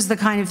this was the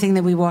kind of thing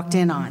that we walked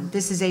in on.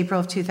 This is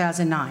April of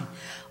 2009.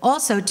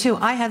 Also, too,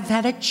 I have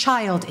had a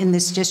child in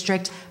this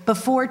district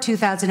before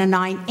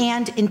 2009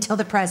 and until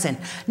the present,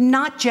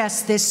 not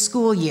just this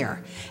school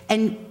year.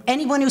 And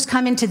anyone who's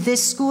come into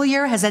this school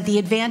year has had the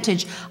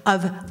advantage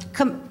of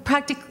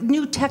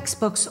new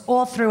textbooks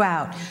all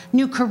throughout,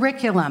 new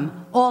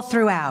curriculum all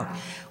throughout.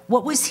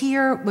 What was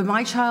here when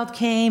my child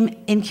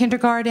came in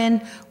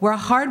kindergarten were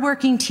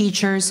hardworking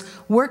teachers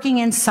working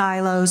in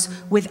silos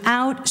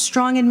without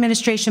strong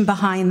administration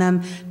behind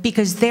them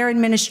because their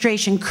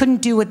administration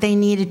couldn't do what they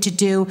needed to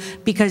do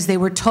because they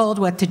were told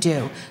what to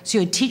do. So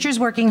you had teachers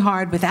working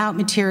hard without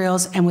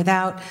materials and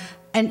without,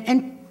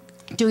 and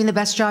doing the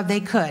best job they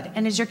could.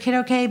 And is your kid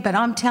okay? But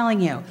I'm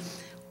telling you,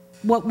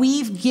 what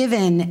we've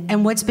given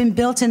and what's been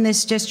built in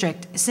this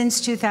district since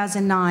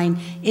 2009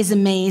 is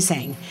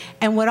amazing.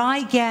 And what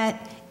I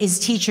get is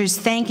teachers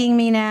thanking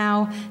me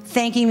now,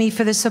 thanking me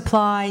for the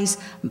supplies,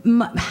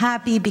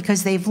 happy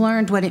because they've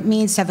learned what it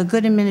means to have a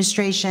good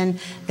administration,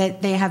 that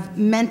they have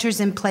mentors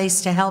in place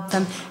to help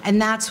them,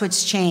 and that's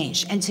what's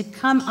changed. And to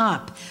come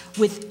up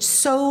with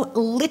so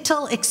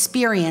little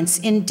experience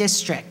in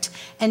district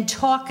and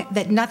talk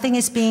that nothing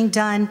is being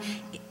done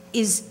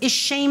is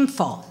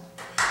shameful.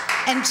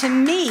 And to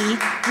me,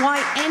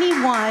 why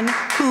anyone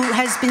who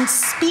has been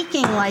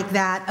speaking like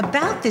that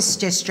about this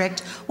district,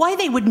 why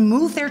they would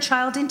move their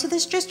child into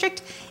this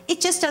district, it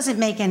just doesn't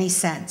make any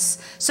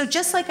sense. So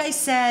just like I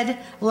said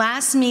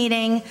last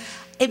meeting,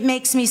 it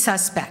makes me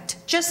suspect.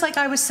 Just like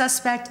I was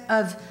suspect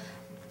of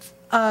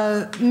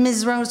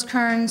Ms. Rose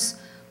Kern's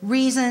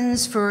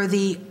reasons for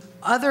the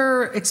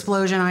other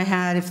explosion I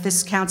had, if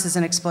this counts as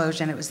an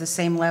explosion, it was the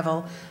same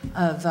level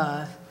of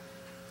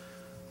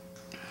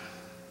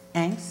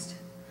angst.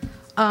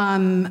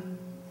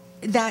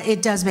 That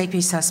it does make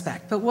me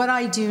suspect. But what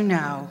I do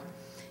know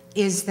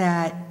is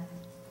that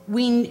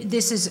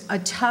this is a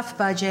tough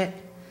budget.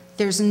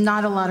 There's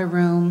not a lot of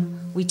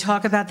room. We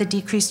talk about the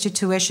decrease to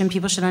tuition.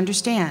 People should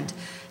understand.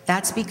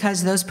 That's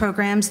because those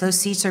programs, those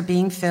seats are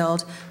being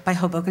filled by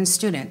Hoboken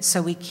students.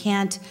 So we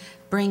can't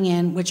bring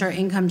in, which are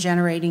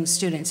income-generating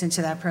students,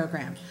 into that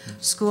program.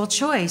 School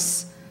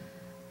choice.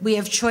 We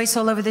have choice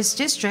all over this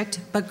district,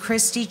 but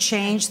Christie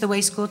changed the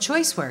way school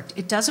choice worked.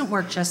 It doesn't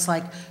work just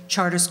like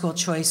charter school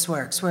choice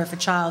works, where if a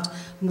child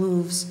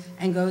moves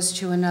and goes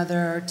to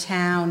another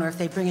town, or if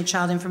they bring a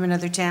child in from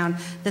another town,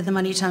 that the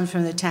money comes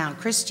from the town.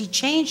 Christie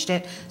changed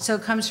it so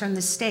it comes from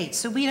the state.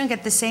 So we don't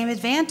get the same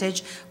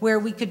advantage where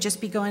we could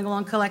just be going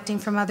along collecting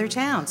from other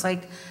towns.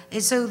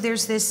 So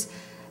there's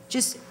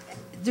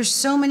there's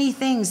so many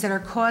things that are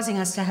causing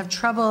us to have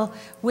trouble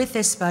with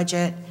this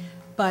budget.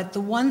 But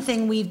the one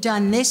thing we've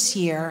done this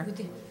year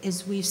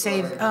is we've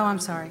saved, oh, I'm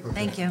sorry,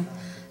 thank you.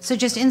 So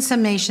just in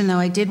summation, though,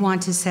 I did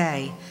want to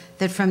say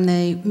that from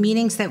the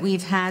meetings that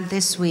we've had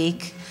this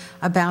week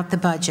about the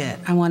budget,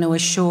 I want to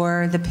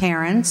assure the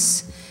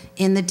parents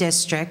in the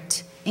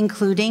district,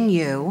 including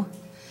you,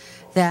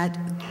 that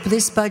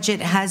this budget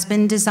has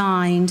been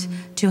designed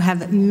to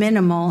have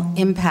minimal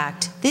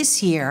impact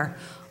this year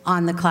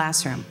on the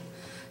classroom.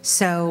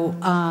 So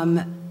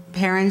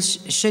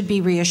parents should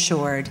be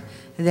reassured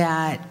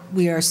that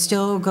we are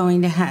still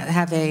going to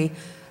have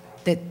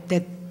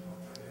that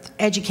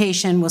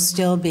education will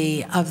still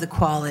be of the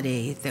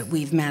quality that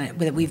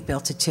we've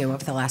built it to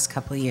over the last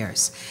couple of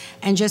years.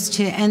 And just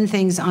to end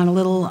things on a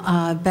little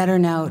better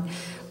note,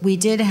 we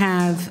did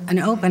have an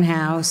open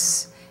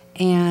house,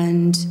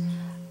 and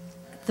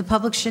the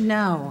public should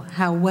know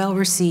how well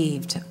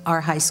received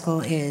our high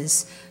school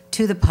is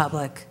to the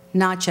public,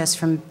 not just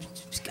from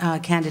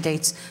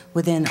candidates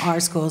within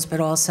our schools, but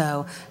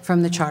also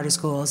from the charter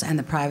schools and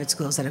the private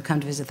schools that have come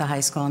to visit the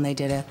high school, and they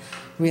did a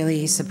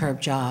really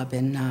superb job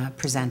in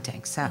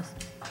presenting. So,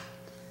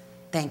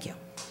 thank you.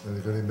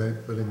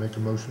 Anybody make a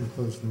motion to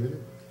close the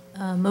meeting?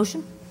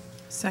 Motion?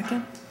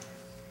 Second?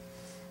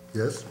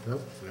 Yes? No?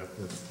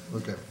 Yes.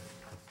 Okay.